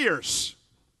lawyers.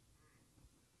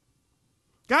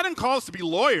 God didn't call us to be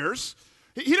lawyers.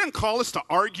 He didn't call us to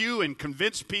argue and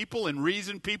convince people and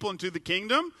reason people into the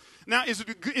kingdom. Now, is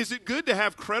it good to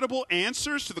have credible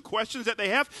answers to the questions that they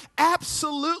have?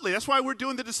 Absolutely. That's why we're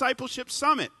doing the Discipleship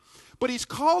Summit. But he's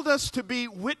called us to be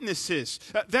witnesses.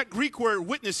 That Greek word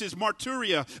witness is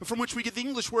martyria, from which we get the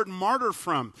English word martyr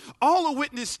from. All a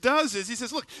witness does is he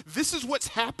says, look, this is what's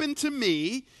happened to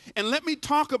me, and let me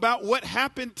talk about what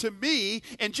happened to me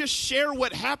and just share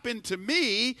what happened to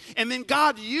me, and then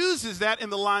God uses that in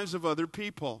the lives of other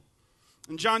people.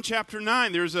 In John chapter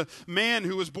 9, there's a man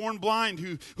who was born blind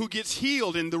who gets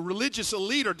healed, and the religious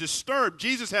elite are disturbed.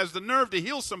 Jesus has the nerve to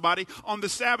heal somebody on the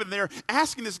Sabbath. They're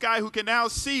asking this guy who can now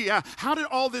see, how did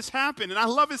all this happen? And I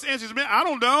love his answer. He says, man, I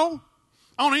don't know.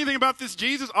 I don't know anything about this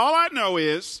Jesus. All I know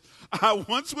is I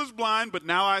once was blind, but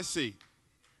now I see.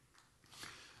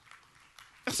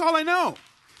 That's all I know.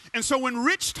 And so when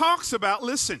Rich talks about,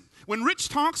 listen, when Rich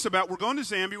talks about we're going to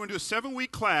Zambia, we're going to do a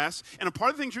 7-week class, and a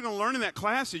part of the things you're going to learn in that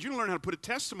class is you're going to learn how to put a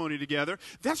testimony together.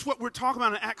 That's what we're talking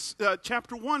about in Acts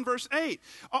chapter 1, verse 8.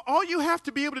 All you have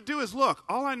to be able to do is, look,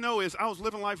 all I know is I was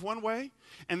living life one way,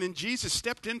 and then Jesus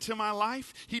stepped into my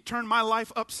life. He turned my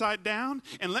life upside down,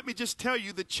 and let me just tell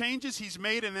you the changes he's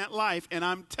made in that life, and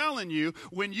I'm telling you,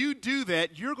 when you do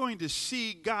that, you're going to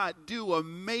see God do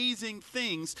amazing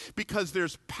things because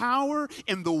there's power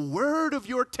in the word of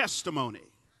your testimony.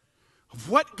 Of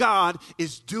what God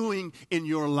is doing in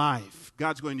your life.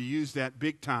 God's going to use that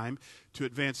big time to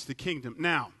advance the kingdom.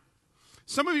 Now,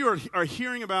 some of you are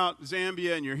hearing about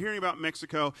Zambia and you're hearing about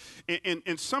Mexico,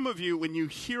 and some of you, when you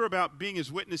hear about being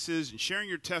as witnesses and sharing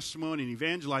your testimony and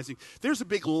evangelizing, there's a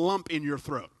big lump in your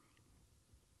throat.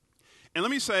 And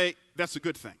let me say, that's a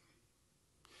good thing.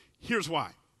 Here's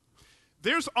why.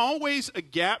 There's always a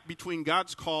gap between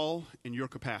God's call and your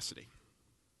capacity.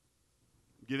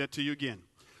 I'll give that to you again.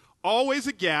 Always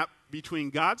a gap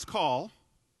between God's call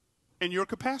and your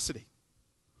capacity.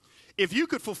 If you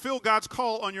could fulfill God's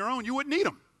call on your own, you wouldn't need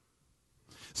him.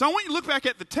 So I want you to look back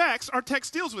at the text. Our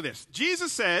text deals with this.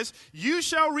 Jesus says, you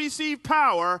shall receive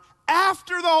power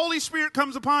after the Holy Spirit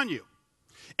comes upon you.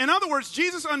 In other words,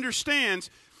 Jesus understands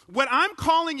what I'm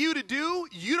calling you to do,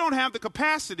 you don't have the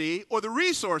capacity or the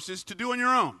resources to do on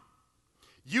your own.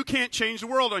 You can't change the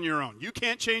world on your own. You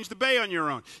can't change the Bay on your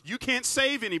own. You can't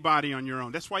save anybody on your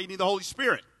own. That's why you need the Holy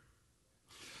Spirit.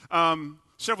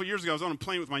 Several years ago, I was on a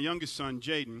plane with my youngest son,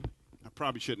 Jaden. I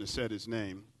probably shouldn't have said his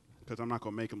name because I'm not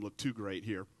going to make him look too great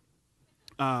here.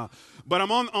 But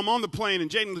I'm on the plane, and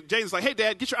Jaden's like, hey,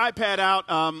 Dad, get your iPad out.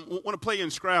 Want to play you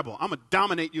in Scrabble. I'm going to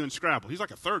dominate you in Scrabble. He's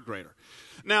like a third grader.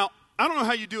 Now, I don't know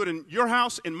how you do it in your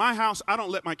house. In my house, I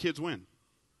don't let my kids win.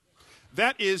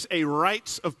 That is a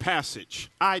rites of passage.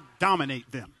 I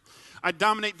dominate them. I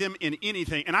dominate them in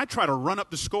anything, and I try to run up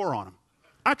the score on them.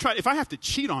 If I have to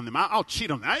cheat on them, I'll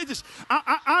cheat on them.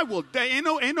 I will.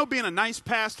 Ain't no being a nice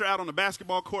pastor out on the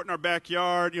basketball court in our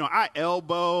backyard. You know, I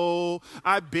elbow,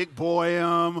 I big boy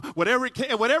them. Whatever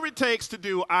it takes to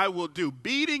do, I will do.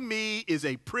 Beating me is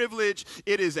a privilege.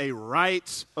 It is a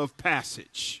rites of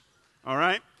passage. All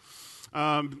right.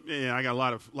 Yeah, I got a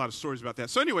lot of stories about that.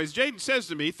 So anyways, Jaden says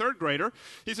to me, third grader,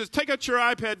 he says, take out your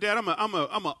iPad, Dad. I'm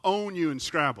gonna own you in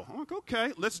Scrabble. I'm like,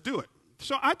 okay, let's do it.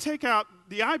 So I take out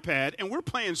the iPad, and we're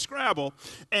playing Scrabble,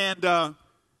 and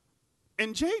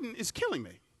Jaden is killing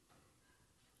me.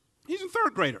 He's a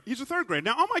third grader.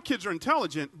 Now, all my kids are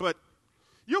intelligent, but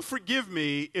you'll forgive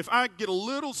me if I get a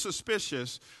little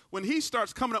suspicious when he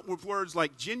starts coming up with words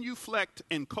like genuflect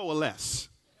and coalesce.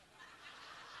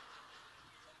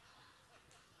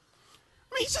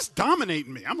 I mean, he's just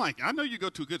dominating me. I'm like, I know you go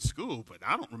to a good school, but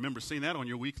I don't remember seeing that on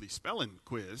your weekly spelling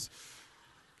quiz.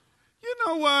 You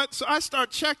know what? So I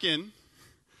start checking,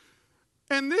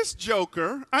 and this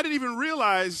joker, I didn't even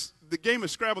realize the game of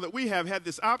Scrabble that we have had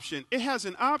this option. It has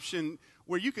an option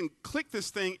where you can click this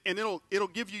thing, and it'll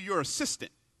give you your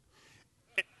assistant.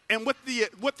 And what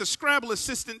the Scrabble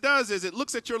assistant does is it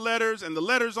looks at your letters and the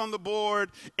letters on the board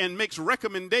and makes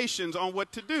recommendations on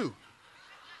what to do.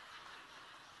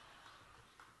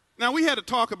 Now, we had to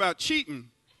talk about cheating.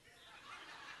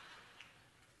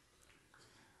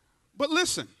 But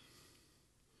listen,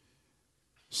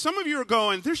 some of you are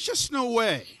going, there's just no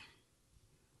way.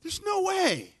 There's no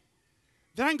way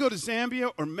that I can go to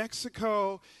Zambia or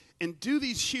Mexico and do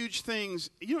these huge things.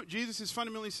 You know what Jesus is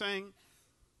fundamentally saying?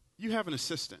 You have an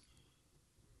assistant.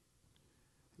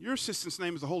 Your assistant's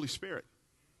name is the Holy Spirit.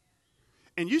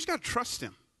 And you just got to trust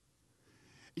him.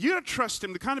 You got to trust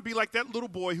him to kind of be like that little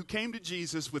boy who came to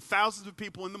Jesus with thousands of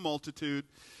people in the multitude,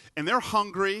 and they're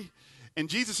hungry, and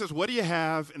Jesus says, what do you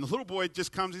have? And the little boy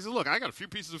just comes, he says, look, I got a few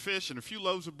pieces of fish and a few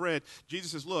loaves of bread.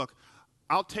 Jesus says, look,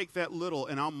 I'll take that little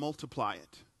and I'll multiply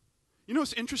it. You know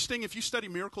what's interesting? If you study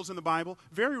miracles in the Bible,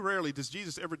 very rarely does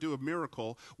Jesus ever do a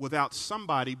miracle without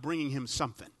somebody bringing him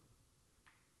something.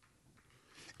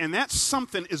 And that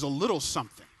something is a little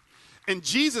something. And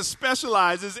Jesus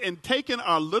specializes in taking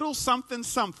our little something,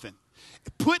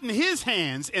 putting his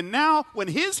hands, and now when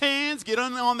his hands get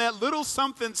on that little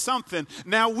something,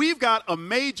 now we've got a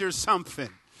major something.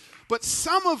 But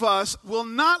some of us will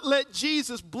not let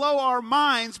Jesus blow our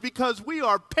minds because we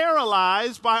are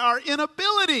paralyzed by our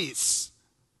inabilities.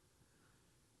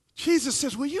 Jesus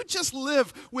says, will you just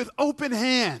live with open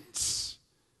hands?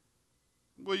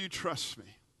 Will you trust me?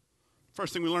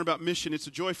 First thing we learn about mission, it's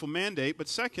a joyful mandate. But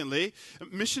secondly,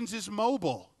 missions is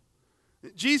mobile.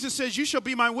 Jesus says, you shall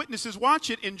be my witnesses. Watch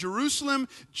it in Jerusalem,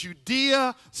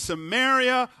 Judea,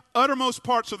 Samaria, uttermost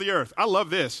parts of the earth. I love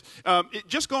this.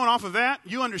 Just going off of that,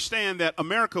 you understand that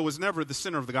America was never the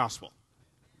center of the gospel.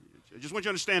 I just want you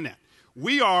to understand that.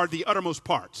 We are the uttermost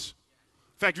parts.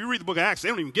 In fact, if you read the book of Acts, they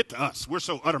don't even get to us. We're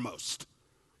so uttermost.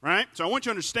 Right? So I want you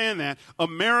to understand that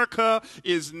America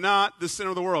is not the center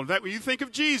of the world. In fact, when you think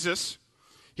of Jesus,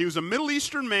 he was a Middle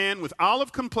Eastern man with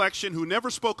olive complexion who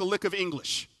never spoke a lick of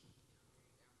English.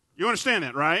 You understand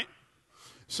that, right?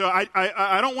 So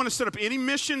I don't want to set up any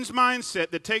missions mindset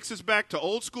that takes us back to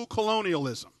old school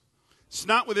colonialism. It's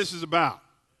not what this is about.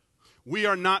 We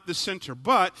are not the center.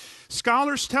 But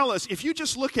scholars tell us, if you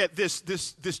just look at this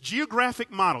geographic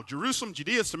model, Jerusalem,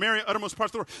 Judea, Samaria, uttermost parts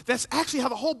of the world, that's actually how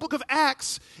the whole book of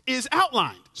Acts is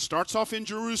outlined. Starts off in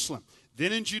Jerusalem,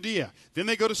 then in Judea, then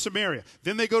they go to Samaria,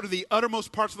 then they go to the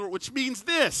uttermost parts of the world, which means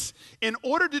this. In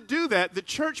order to do that, the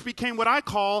church became what I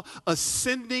call a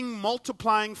sending,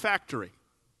 multiplying factory.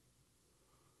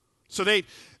 So they'd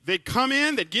come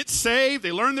in, they'd get saved,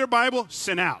 they learn their Bible,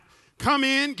 send out. Come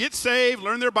in, get saved,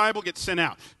 learn their Bible, get sent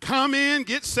out. Come in,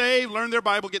 get saved, learn their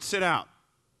Bible, get sent out.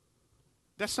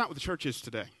 That's not what the church is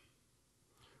today.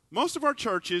 Most of our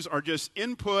churches are just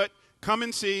input, come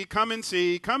and see, come and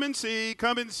see, come and see,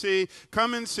 come and see,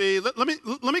 come and see. Let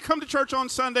me come to church on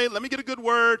Sunday. Let me get a good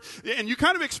word. And you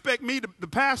kind of expect me, the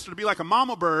pastor, to be like a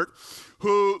mama bird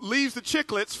who leaves the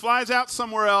chicklets, flies out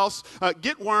somewhere else,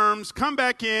 get worms, come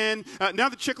back in. Now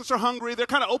the chicklets are hungry. They're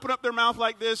kind of open up their mouth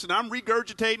like this, and I'm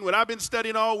regurgitating what I've been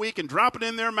studying all week and drop it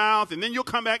in their mouth. And then you'll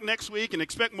come back next week and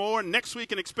expect more, and next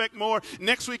week and expect more,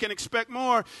 next week and expect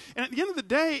more. And at the end of the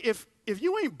day, if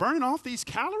you ain't burning off these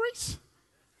calories,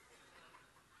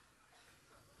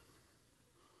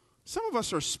 some of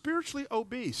us are spiritually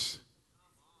obese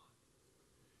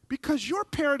because your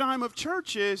paradigm of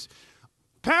church is,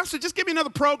 Pastor, just give me another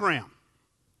program.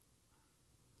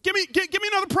 Give me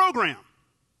another program.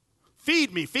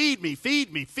 Feed me, feed me,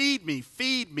 feed me, feed me,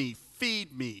 feed me,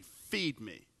 feed me, feed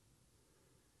me.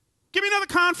 Give me another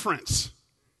conference.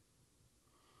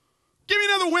 Give me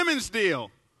another women's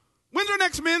deal. When's our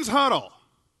next men's huddle?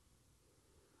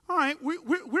 All right,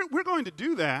 we're going to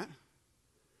do that.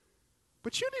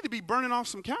 But you need to be burning off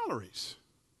some calories.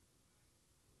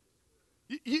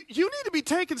 You need to be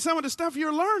taking some of the stuff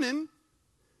you're learning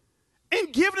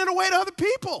and giving it away to other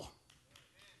people.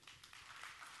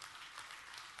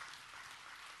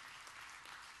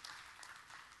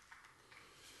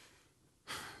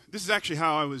 This is actually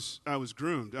how I was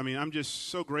groomed. I mean, I'm just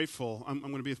so grateful. I'm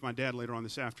going to be with my dad later on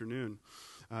this afternoon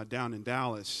down in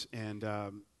Dallas, and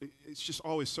it's just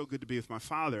always so good to be with my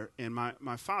father. And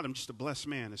my father, I'm just a blessed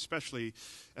man, especially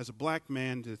as a black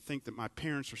man, to think that my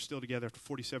parents are still together after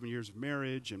 47 years of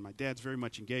marriage, and my dad's very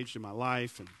much engaged in my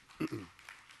life.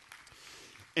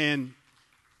 And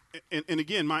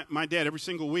again, my dad, every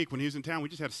single week when he was in town, we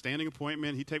just had a standing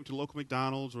appointment. He'd take me to the local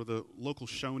McDonald's or the local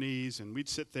Shoney's, and we'd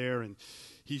sit there, and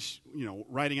he's,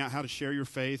 writing out how to share your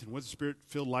faith and what does a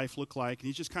spirit-filled life look like. And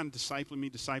he's just kind of discipling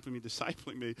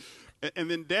me.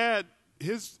 And then Dad,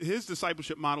 his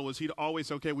discipleship model was he'd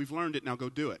always, okay, we've learned it, now go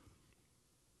do it.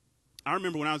 I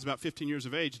remember when I was about 15 years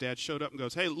of age, Dad showed up and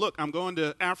goes, hey, look, I'm going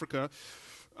to Africa.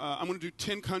 I'm going to do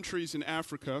 10 countries in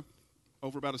Africa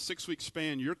over about a 6-week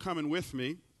span. You're coming with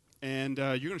me. And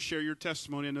you're going to share your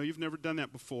testimony. I know you've never done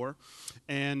that before.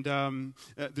 And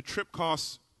the trip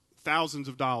costs thousands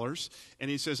of dollars.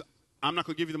 And he says, I'm not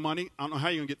going to give you the money. I don't know how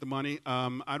you're going to get the money.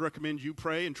 I'd recommend you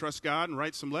pray and trust God and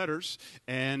write some letters.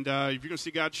 And if you're going to see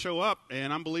God show up,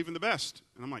 and I'm believing the best.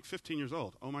 And I'm like 15 years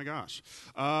old. Oh, my gosh.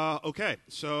 Okay.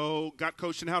 So got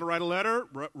coached in how to write a letter,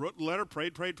 wrote the letter,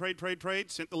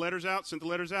 prayed, sent the letters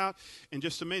out. And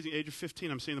just amazing, age of 15,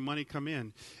 I'm seeing the money come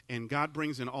in. And God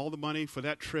brings in all the money for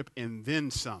that trip and then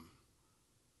some.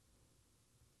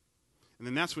 And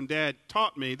then that's when Dad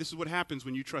taught me, this is what happens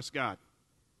when you trust God.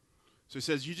 So he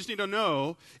says, you just need to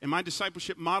know, in my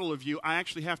discipleship model of you, I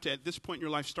actually have to, at this point in your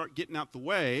life, start getting out the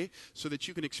way so that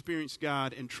you can experience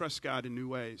God and trust God in new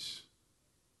ways.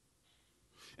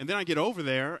 And then I get over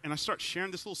there, and I start sharing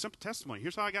this little simple testimony.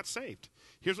 Here's how I got saved.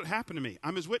 Here's what happened to me.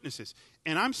 I'm his witnesses.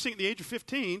 And I'm seeing at the age of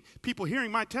 15, people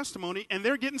hearing my testimony, and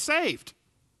they're getting saved.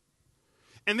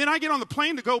 And then I get on the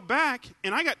plane to go back,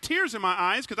 and I got tears in my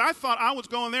eyes because I thought I was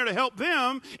going there to help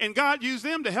them, and God used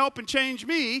them to help and change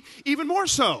me even more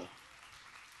so.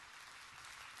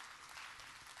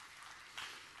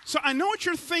 So I know what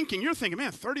you're thinking. You're thinking,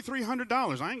 man,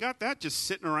 $3,300. I ain't got that just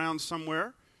sitting around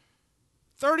somewhere.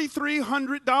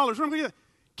 $3,300.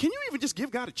 Can you even just give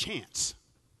God a chance?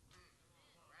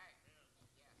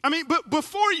 I mean, but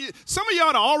before you, some of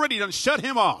y'all already done shut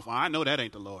him off. Well, I know that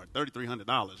ain't the Lord.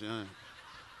 $3,300. Yeah.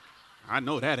 I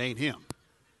know that ain't him.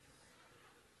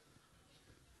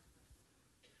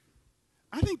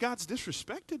 I think God's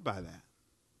disrespected by that.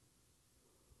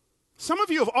 Some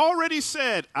of you have already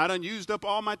said, I done used up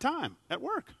all my time at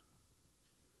work.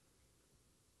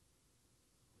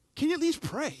 Can you at least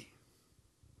pray?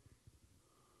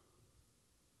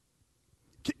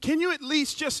 Can you at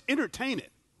least just entertain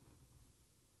it?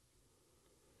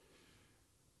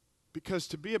 Because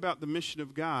to be about the mission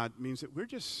of God means that we're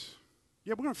going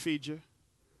to feed you,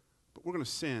 but we're going to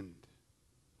send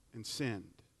and send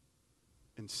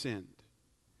and send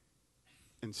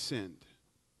and send.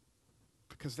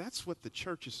 Because that's what the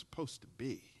church is supposed to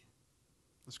be.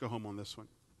 Let's go home on this one.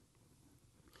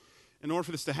 In order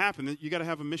for this to happen, you got to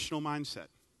have a missional mindset.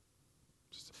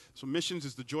 So missions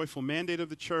is the joyful mandate of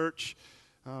the church.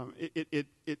 It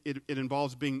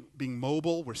involves being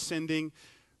mobile. We're sending.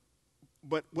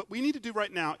 But what we need to do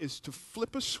right now is to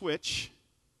flip a switch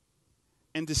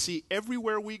and to see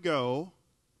everywhere we go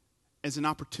as an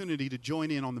opportunity to join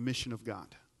in on the mission of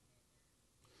God.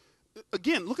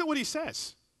 Again, look at what he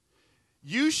says.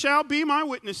 You shall be my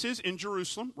witnesses in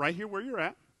Jerusalem, right here where you're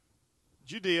at,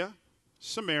 Judea,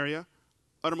 Samaria,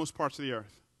 uttermost parts of the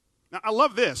earth. Now, I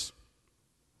love this.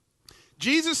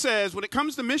 Jesus says, when it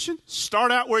comes to mission,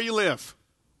 start out where you live.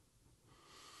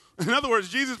 In other words,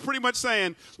 Jesus is pretty much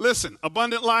saying, listen,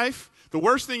 abundant life, the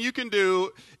worst thing you can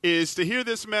do is to hear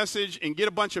this message and get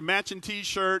a bunch of matching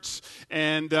T-shirts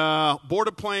and board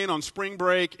a plane on spring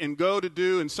break and go to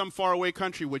do in some faraway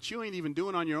country what you ain't even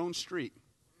doing on your own street.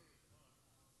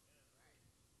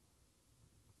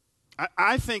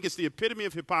 I think it's the epitome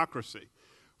of hypocrisy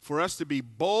for us to be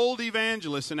bold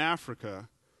evangelists in Africa,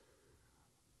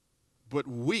 but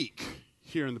weak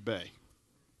here in the Bay.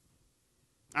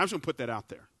 I'm just going to put that out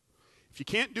there. If you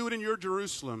can't do it in your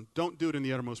Jerusalem, don't do it in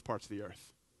the uttermost parts of the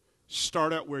earth.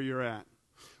 Start out where you're at.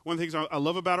 One of the things I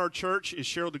love about our church is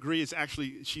Cheryl DeGree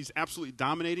is she's absolutely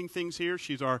dominating things here.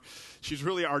 She's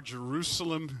really our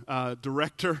Jerusalem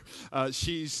director.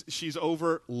 She's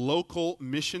over local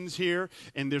missions here,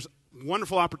 and there's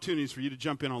wonderful opportunities for you to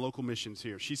jump in on local missions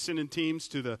here. She's sending teams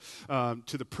to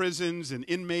the prisons, and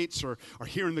inmates are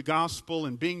hearing the gospel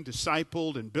and being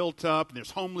discipled and built up. And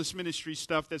there's homeless ministry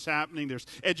stuff that's happening. There's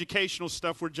educational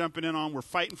stuff we're jumping in on. We're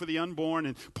fighting for the unborn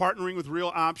and partnering with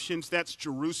Real Options. That's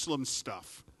Jerusalem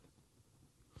stuff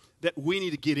that we need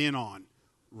to get in on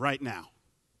right now.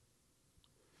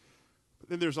 But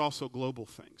then there's also global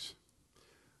things.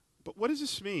 But what does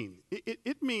this mean?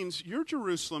 It means your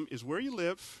Jerusalem is where you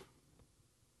live.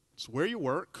 It's where you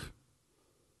work.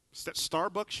 It's that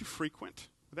Starbucks you frequent.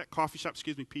 That coffee shop,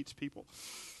 Pete's people.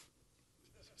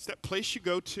 It's that place you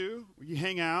go to, where you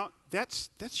hang out.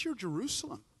 That's your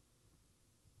Jerusalem.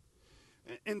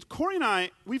 And Corey and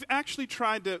I, we've actually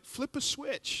tried to flip a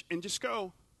switch and just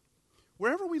go,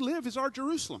 wherever we live is our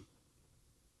Jerusalem.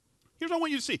 Here's what I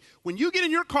want you to see. When you get in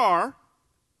your car,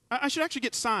 I should actually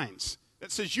get signs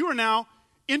that says you are now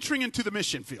entering into the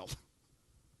mission field.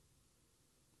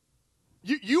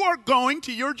 You are going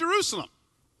to your Jerusalem.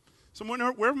 So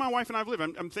wherever my wife and I live,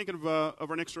 I'm thinking of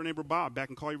our next door neighbor, Bob, back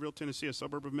in Collierville, Tennessee, a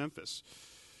suburb of Memphis.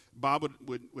 Bob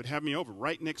would have me over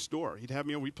right next door. He'd have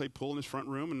me over. We'd play pool in his front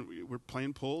room, and we're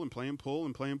playing pool and playing pool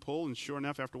and playing pool. And sure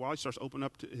enough, after a while, he starts opening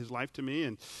up his life to me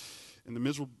and the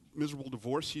miserable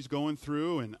divorce he's going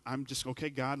through. And I'm just, okay,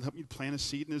 God, help me plant a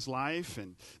seed in his life.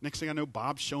 And next thing I know,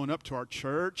 Bob's showing up to our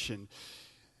church. And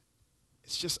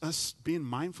it's just us being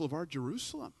mindful of our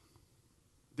Jerusalem.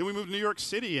 Then we moved to New York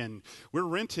City, and we're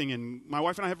renting, and my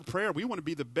wife and I have a prayer. We want to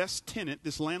be the best tenant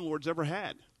this landlord's ever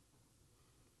had.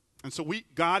 And so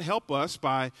God help us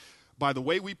by the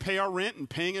way we pay our rent and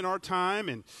paying in our time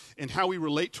and how we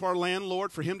relate to our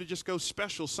landlord, for him to just go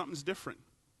special, something's different.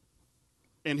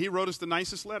 And he wrote us the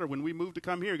nicest letter when we moved to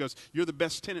come here. He goes, you're the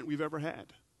best tenant we've ever had.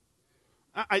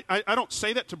 I don't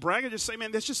say that to brag. I just say,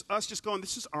 man, that's just us just going,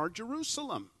 this is our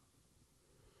Jerusalem.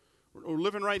 We're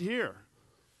living right here.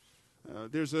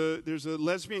 There's a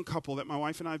lesbian couple that my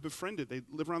wife and I have befriended. They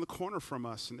live around the corner from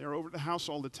us, and they're over at the house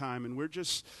all the time, and we're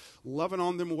just loving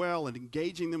on them well and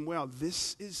engaging them well.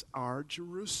 This is our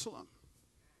Jerusalem.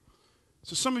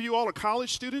 So some of you all are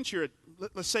college students.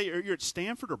 Let's say you're at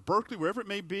Stanford or Berkeley, wherever it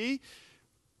may be.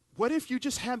 What if you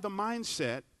just had the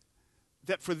mindset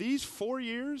that for these 4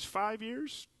 years, 5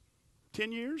 years,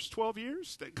 10 years, 12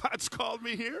 years that God's called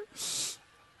me here?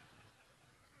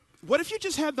 What if you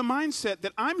just had the mindset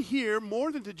that I'm here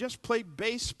more than to just play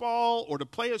baseball or to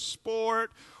play a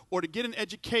sport or to get an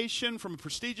education from a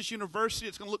prestigious university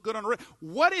that's going to look good on a resume?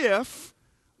 What if,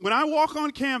 when I walk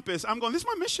on campus, I'm going, this is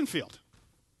my mission field.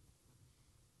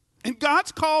 And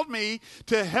God's called me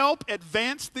to help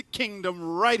advance the kingdom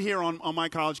right here on my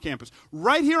college campus,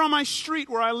 right here on my street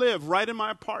where I live, right in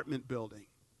my apartment building.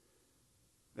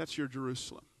 That's your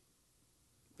Jerusalem.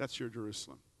 That's your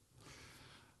Jerusalem.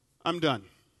 I'm done.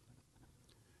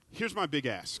 Here's my big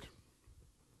ask.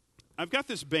 I've got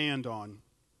this band on,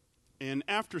 and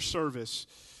after service,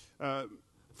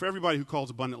 for everybody who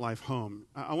calls Abundant Life home,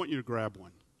 I want you to grab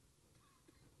one.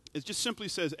 It just simply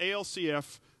says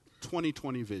ALCF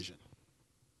 2020 vision.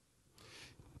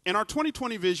 And our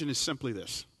 2020 vision is simply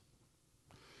this.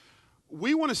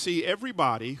 We want to see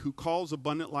everybody who calls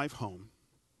Abundant Life home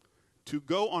to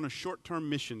go on a short-term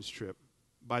missions trip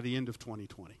by the end of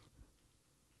 2020.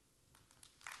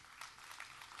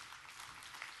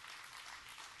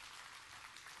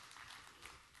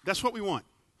 That's what we want.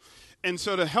 And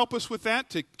so to help us with that,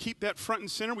 to keep that front and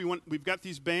center, we've got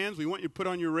these bands we want you to put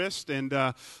on your wrist and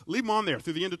leave them on there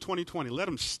through the end of 2020. Let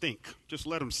them stink. Just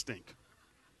let them stink.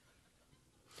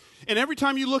 And every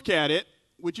time you look at it,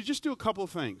 would you just do a couple of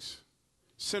things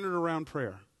centered around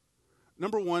prayer?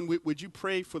 Number one, would you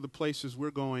pray for the places we're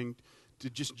going to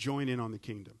just join in on the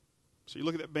kingdom? So you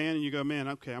look at that band and you go, man,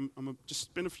 okay, I'm going to just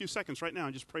spend a few seconds right now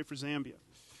and just pray for Zambia.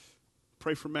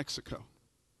 Pray for Mexico.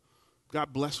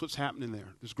 God bless what's happening there.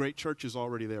 There's great churches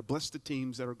already there. Bless the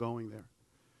teams that are going there.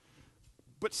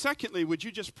 But secondly, would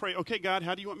you just pray, okay, God,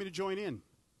 how do you want me to join in?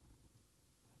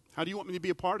 How do you want me to be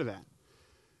a part of that?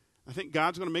 I think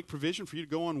God's going to make provision for you to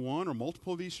go on one or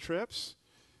multiple of these trips.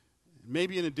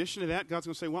 Maybe in addition to that, God's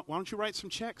going to say, why don't you write some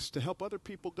checks to help other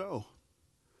people go?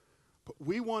 But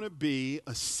we want to be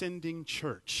a sending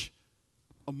church,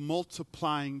 a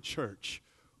multiplying church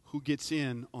who gets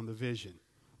in on the vision.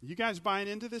 You guys buying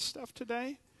into this stuff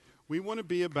today? We want to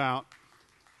be about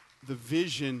the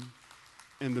vision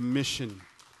and the mission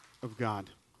of God.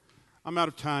 I'm out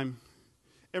of time.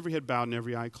 Every head bowed and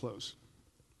every eye closed.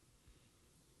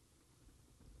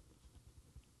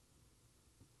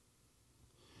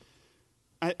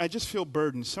 I just feel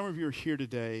burdened. Some of you are here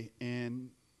today, and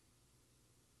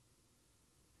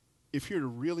if you're to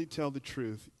really tell the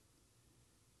truth,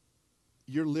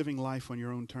 you're living life on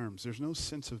your own terms. There's no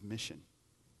sense of mission.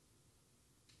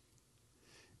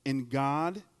 And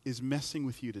God is messing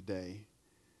with you today,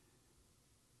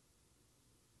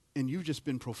 and you've just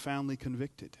been profoundly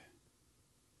convicted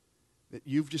that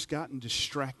you've just gotten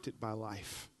distracted by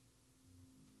life.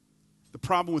 The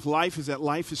problem with life is that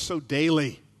life is so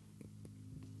daily,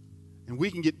 and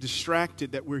we can get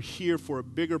distracted that we're here for a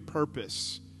bigger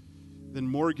purpose than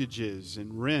mortgages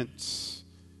and rents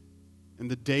and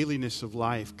the dailiness of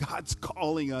life. God's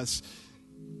calling us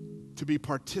to be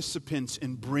participants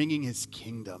in bringing his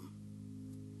kingdom.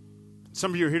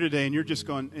 Some of you are here today and you're just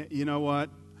going, you know what?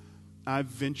 I've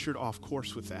ventured off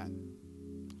course with that.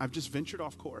 I've just ventured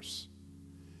off course.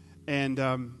 And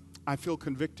I feel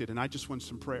convicted and I just want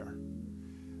some prayer.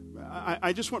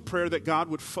 I just want prayer that God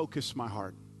would focus my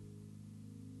heart.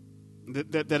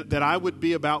 That I would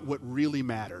be about what really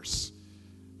matters.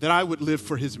 That I would live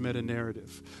for his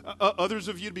meta-narrative. Others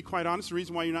of you, to be quite honest, the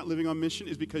reason why you're not living on mission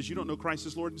is because you don't know Christ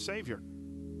as Lord and Savior.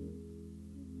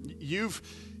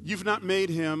 You've not made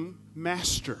him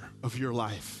master of your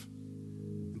life.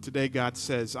 And today God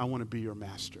says, I want to be your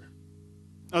master.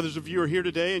 Others of you are here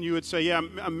today and you would say, yeah,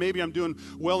 maybe I'm doing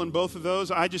well in both of those.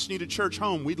 I just need a church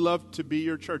home. We'd love to be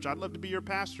your church. I'd love to be your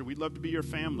pastor. We'd love to be your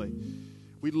family.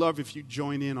 We'd love if you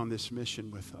join in on this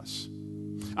mission with us.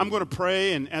 I'm going to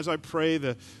pray, and as I pray,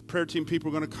 the prayer team people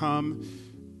are going to come,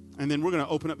 and then we're going to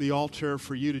open up the altar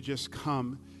for you to just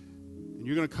come. And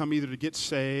you're going to come either to get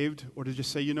saved or to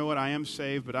just say, you know what, I am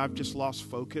saved, but I've just lost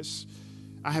focus.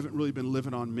 I haven't really been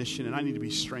living on mission, and I need to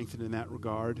be strengthened in that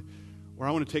regard. Or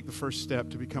I want to take the first step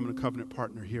to becoming a covenant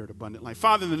partner here at Abundant Life.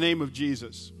 Father, in the name of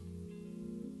Jesus,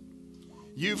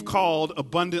 you've called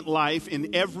Abundant Life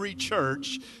in every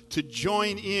church to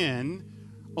join in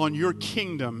on your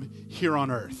kingdom here on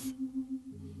earth.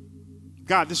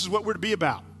 God, this is what we're to be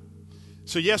about.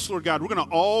 So yes, Lord God, we're going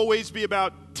to always be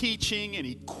about teaching and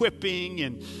equipping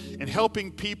and helping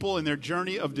people in their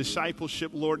journey of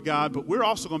discipleship, Lord God, but we're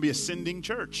also going to be a sending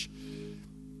church.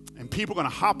 And people are going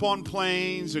to hop on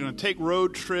planes, they're going to take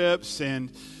road trips,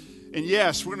 and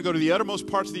yes, we're going to go to the uttermost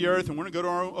parts of the earth, and we're going to go to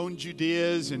our own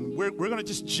Judeas, and we're going to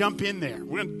just jump in there.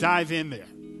 We're going to dive in there.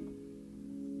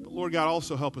 But Lord God,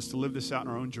 also help us to live this out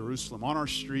in our own Jerusalem, on our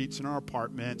streets, in our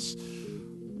apartments,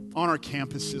 on our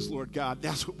campuses, Lord God.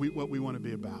 That's what we want to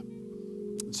be about.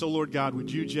 And so, Lord God, would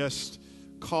you just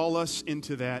call us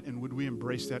into that, and would we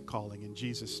embrace that calling in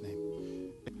Jesus'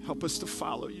 name? Help us to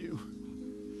follow you.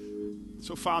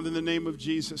 So, Father, in the name of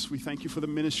Jesus, we thank you for the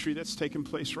ministry that's taken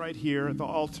place right here at the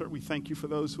altar. We thank you for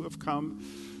those who have come.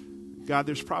 God,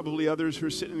 there's probably others who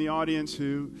are sitting in the audience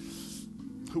who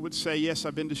would say, yes,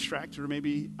 I've been distracted, or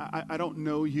maybe I don't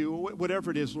know you, or whatever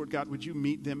it is, Lord God, would you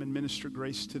meet them and minister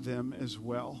grace to them as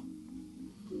well?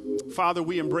 Father,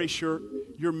 we embrace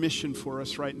your mission for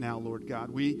us right now, Lord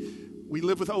God. We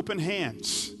live with open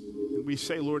hands, and we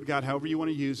say, Lord God, however you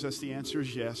want to use us, the answer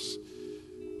is yes.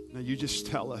 Now you just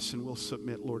tell us and we'll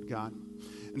submit, Lord God.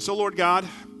 And so, Lord God,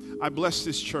 I bless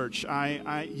this church.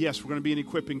 Yes, we're going to be an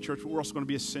equipping church, but we're also going to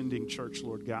be a sending church,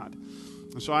 Lord God.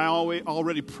 And so I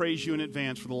already praise you in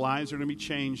advance for the lives that are going to be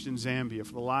changed in Zambia,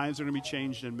 for the lives that are going to be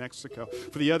changed in Mexico,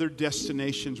 for the other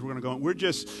destinations we're going to go on.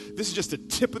 This is just the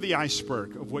tip of the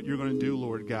iceberg of what you're going to do,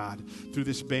 Lord God, through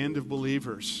this band of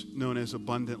believers known as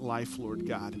Abundant Life, Lord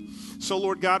God. So,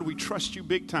 Lord God, we trust you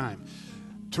big time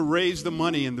to raise the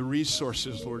money and the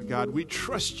resources, Lord God. We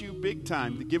trust you big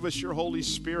time to give us your Holy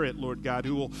Spirit, Lord God,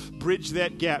 who will bridge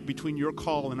that gap between your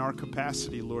call and our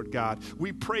capacity, Lord God.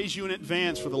 We praise you in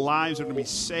advance for the lives that are going to be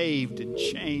saved and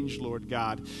changed, Lord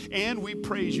God. And we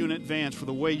praise you in advance for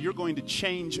the way you're going to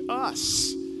change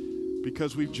us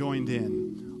because we've joined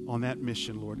in on that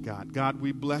mission, Lord God. God,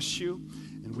 we bless you.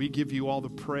 And we give you all the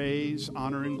praise,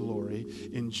 honor, and glory.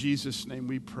 In Jesus' name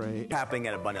we pray. Happening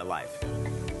at Abundant Life.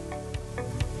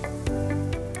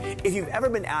 If you've ever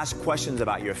been asked questions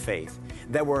about your faith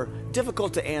that were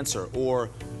difficult to answer, or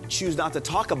choose not to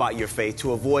talk about your faith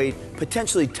to avoid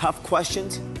potentially tough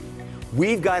questions,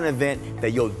 we've got an event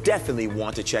that you'll definitely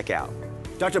want to check out.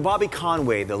 Dr. Bobby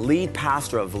Conway, the lead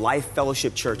pastor of Life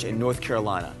Fellowship Church in North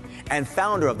Carolina and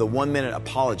founder of the 1 Minute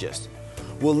Apologist,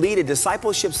 will lead a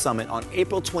discipleship summit on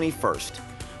April 21st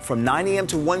from 9 a.m.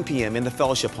 to 1 p.m. in the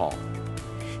fellowship hall.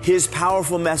 His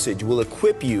powerful message will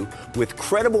equip you with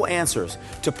credible answers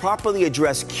to properly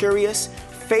address curious,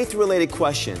 faith-related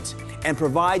questions and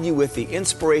provide you with the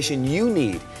inspiration you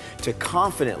need to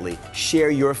confidently share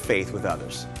your faith with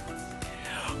others.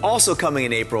 Also coming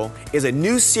in April is a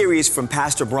new series from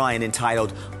Pastor Bryan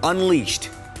entitled Unleashed,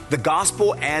 the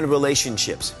Gospel and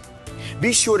Relationships.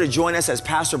 Be sure to join us as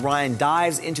Pastor Bryan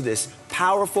dives into this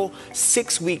powerful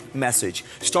 6-week message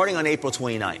starting on April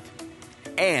 29th.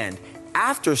 And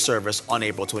after service on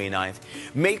April 29th,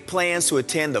 make plans to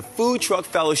attend the Food Truck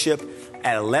Fellowship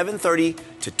at 11:30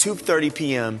 to 2:30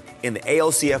 p.m. in the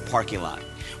ALCF parking lot.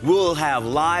 We'll have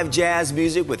live jazz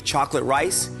music with chocolate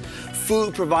rice,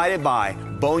 food provided by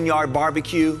Boneyard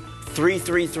Barbecue,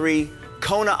 333,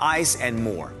 Kona Ice, and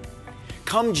more.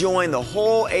 Come join the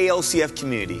whole ALCF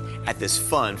community at this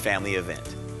fun family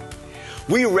event.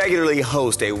 We regularly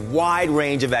host a wide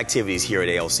range of activities here at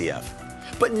ALCF,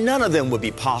 but none of them would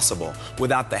be possible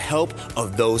without the help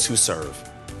of those who serve.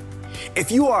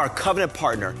 If you are a covenant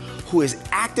partner who is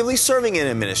actively serving in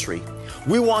a ministry,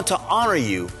 we want to honor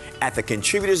you at the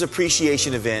Contributors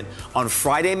Appreciation event on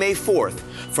Friday, May 4th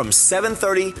from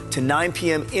 7:30 to 9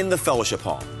 p.m. in the fellowship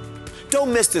hall.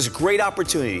 Don't miss this great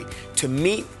opportunity to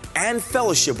meet and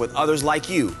fellowship with others like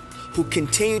you who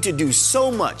continue to do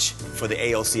so much for the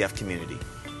ALCF community.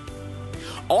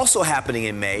 Also happening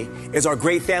in May is our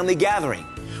Great Family Gathering,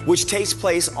 which takes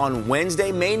place on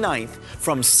Wednesday, May 9th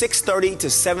from 6:30 to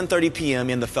 7:30 p.m.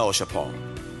 in the fellowship hall.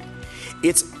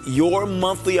 It's your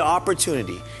monthly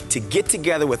opportunity to get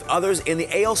together with others in the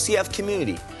ALCF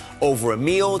community over a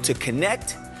meal to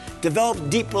connect, develop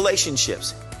deep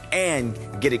relationships, and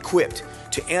get equipped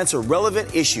to answer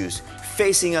relevant issues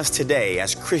facing us today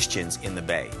as Christians in the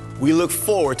Bay. We look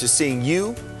forward to seeing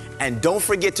you, and don't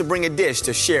forget to bring a dish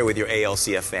to share with your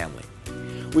ALCF family.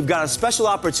 We've got a special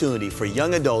opportunity for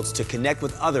young adults to connect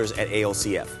with others at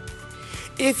ALCF.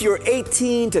 If you're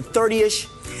 18 to 30-ish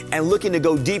and looking to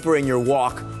go deeper in your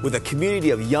walk with a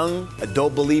community of young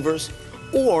adult believers,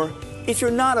 or if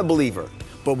you're not a believer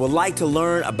but would like to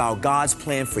learn about God's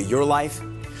plan for your life,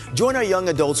 join our young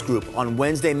adults group on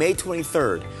Wednesday, May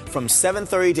 23rd from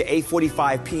 7:30 to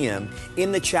 8:45 p.m.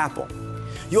 in the chapel.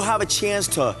 You'll have a chance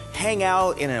to hang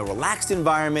out in a relaxed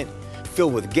environment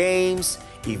filled with games,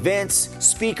 events,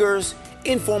 speakers,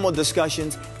 informal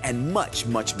discussions, and much,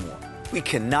 much more. We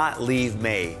cannot leave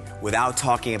May without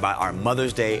talking about our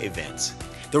Mother's Day events.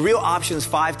 The Real Options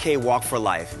 5K Walk for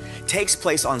Life takes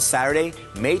place on Saturday,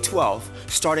 May 12th,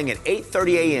 starting at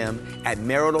 8:30 a.m. at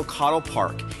Marital Cottle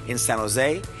Park in San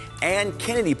Jose and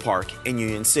Kennedy Park in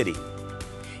Union City.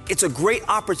 It's a great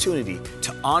opportunity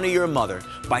to honor your mother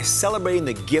by celebrating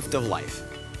the gift of life.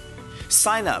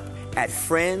 Sign up at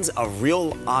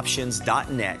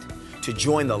friendsofrealoptions.net to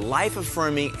join the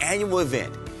life-affirming annual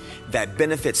event that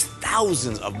benefits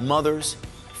thousands of mothers,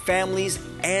 families,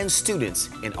 and students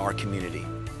in our community.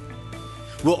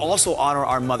 We'll also honor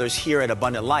our mothers here at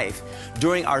Abundant Life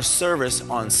during our service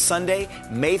on Sunday,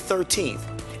 May 13th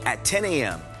at 10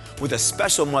 a.m. with a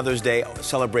special Mother's Day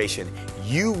celebration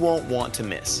you won't want to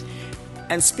miss.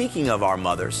 And speaking of our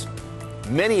mothers,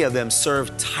 many of them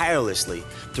serve tirelessly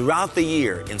throughout the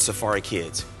year in Safari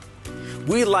Kids.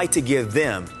 We'd like to give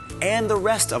them and the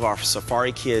rest of our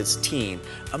Safari Kids team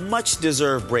a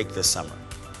much-deserved break this summer.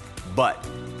 But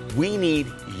we need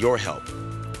your help.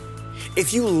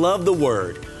 If you love the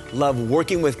Word, love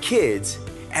working with kids,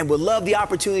 and would love the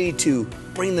opportunity to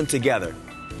bring them together,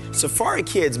 Safari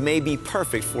Kids may be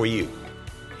perfect for you.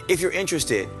 If you're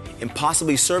interested in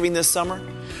possibly serving this summer,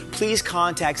 please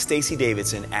contact Stacey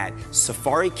Davidson at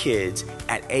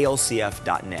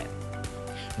safarikids@alcf.net.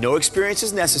 No experience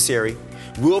is necessary.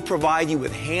 We'll provide you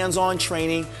with hands-on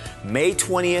training May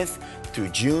 20th through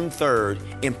June 3rd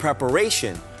in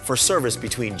preparation for service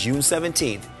between June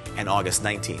 17th and August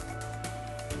 19th.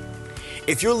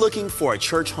 If you're looking for a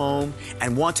church home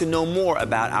and want to know more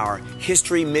about our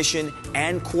history, mission,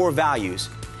 and core values,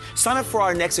 sign up for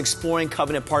our next Exploring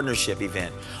Covenant Partnership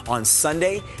event on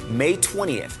Sunday, May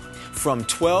 20th from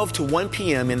 12 to 1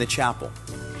 p.m. in the chapel.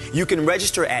 You can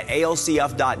register at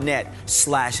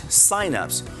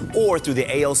alcf.net/signups or through the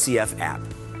ALCF app.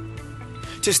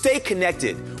 To stay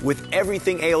connected with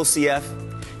everything ALCF,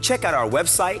 check out our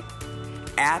website,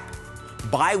 app,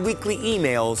 bi-weekly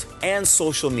emails, and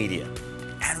social media.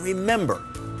 And remember,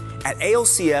 at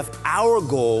ALCF, our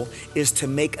goal is to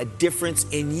make a difference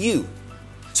in you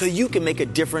so you can make a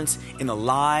difference in the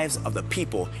lives of the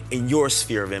people in your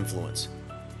sphere of influence.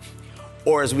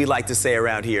 Or as we like to say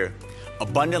around here,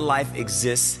 abundant life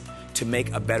exists to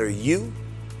make a better you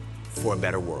for a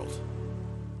better world.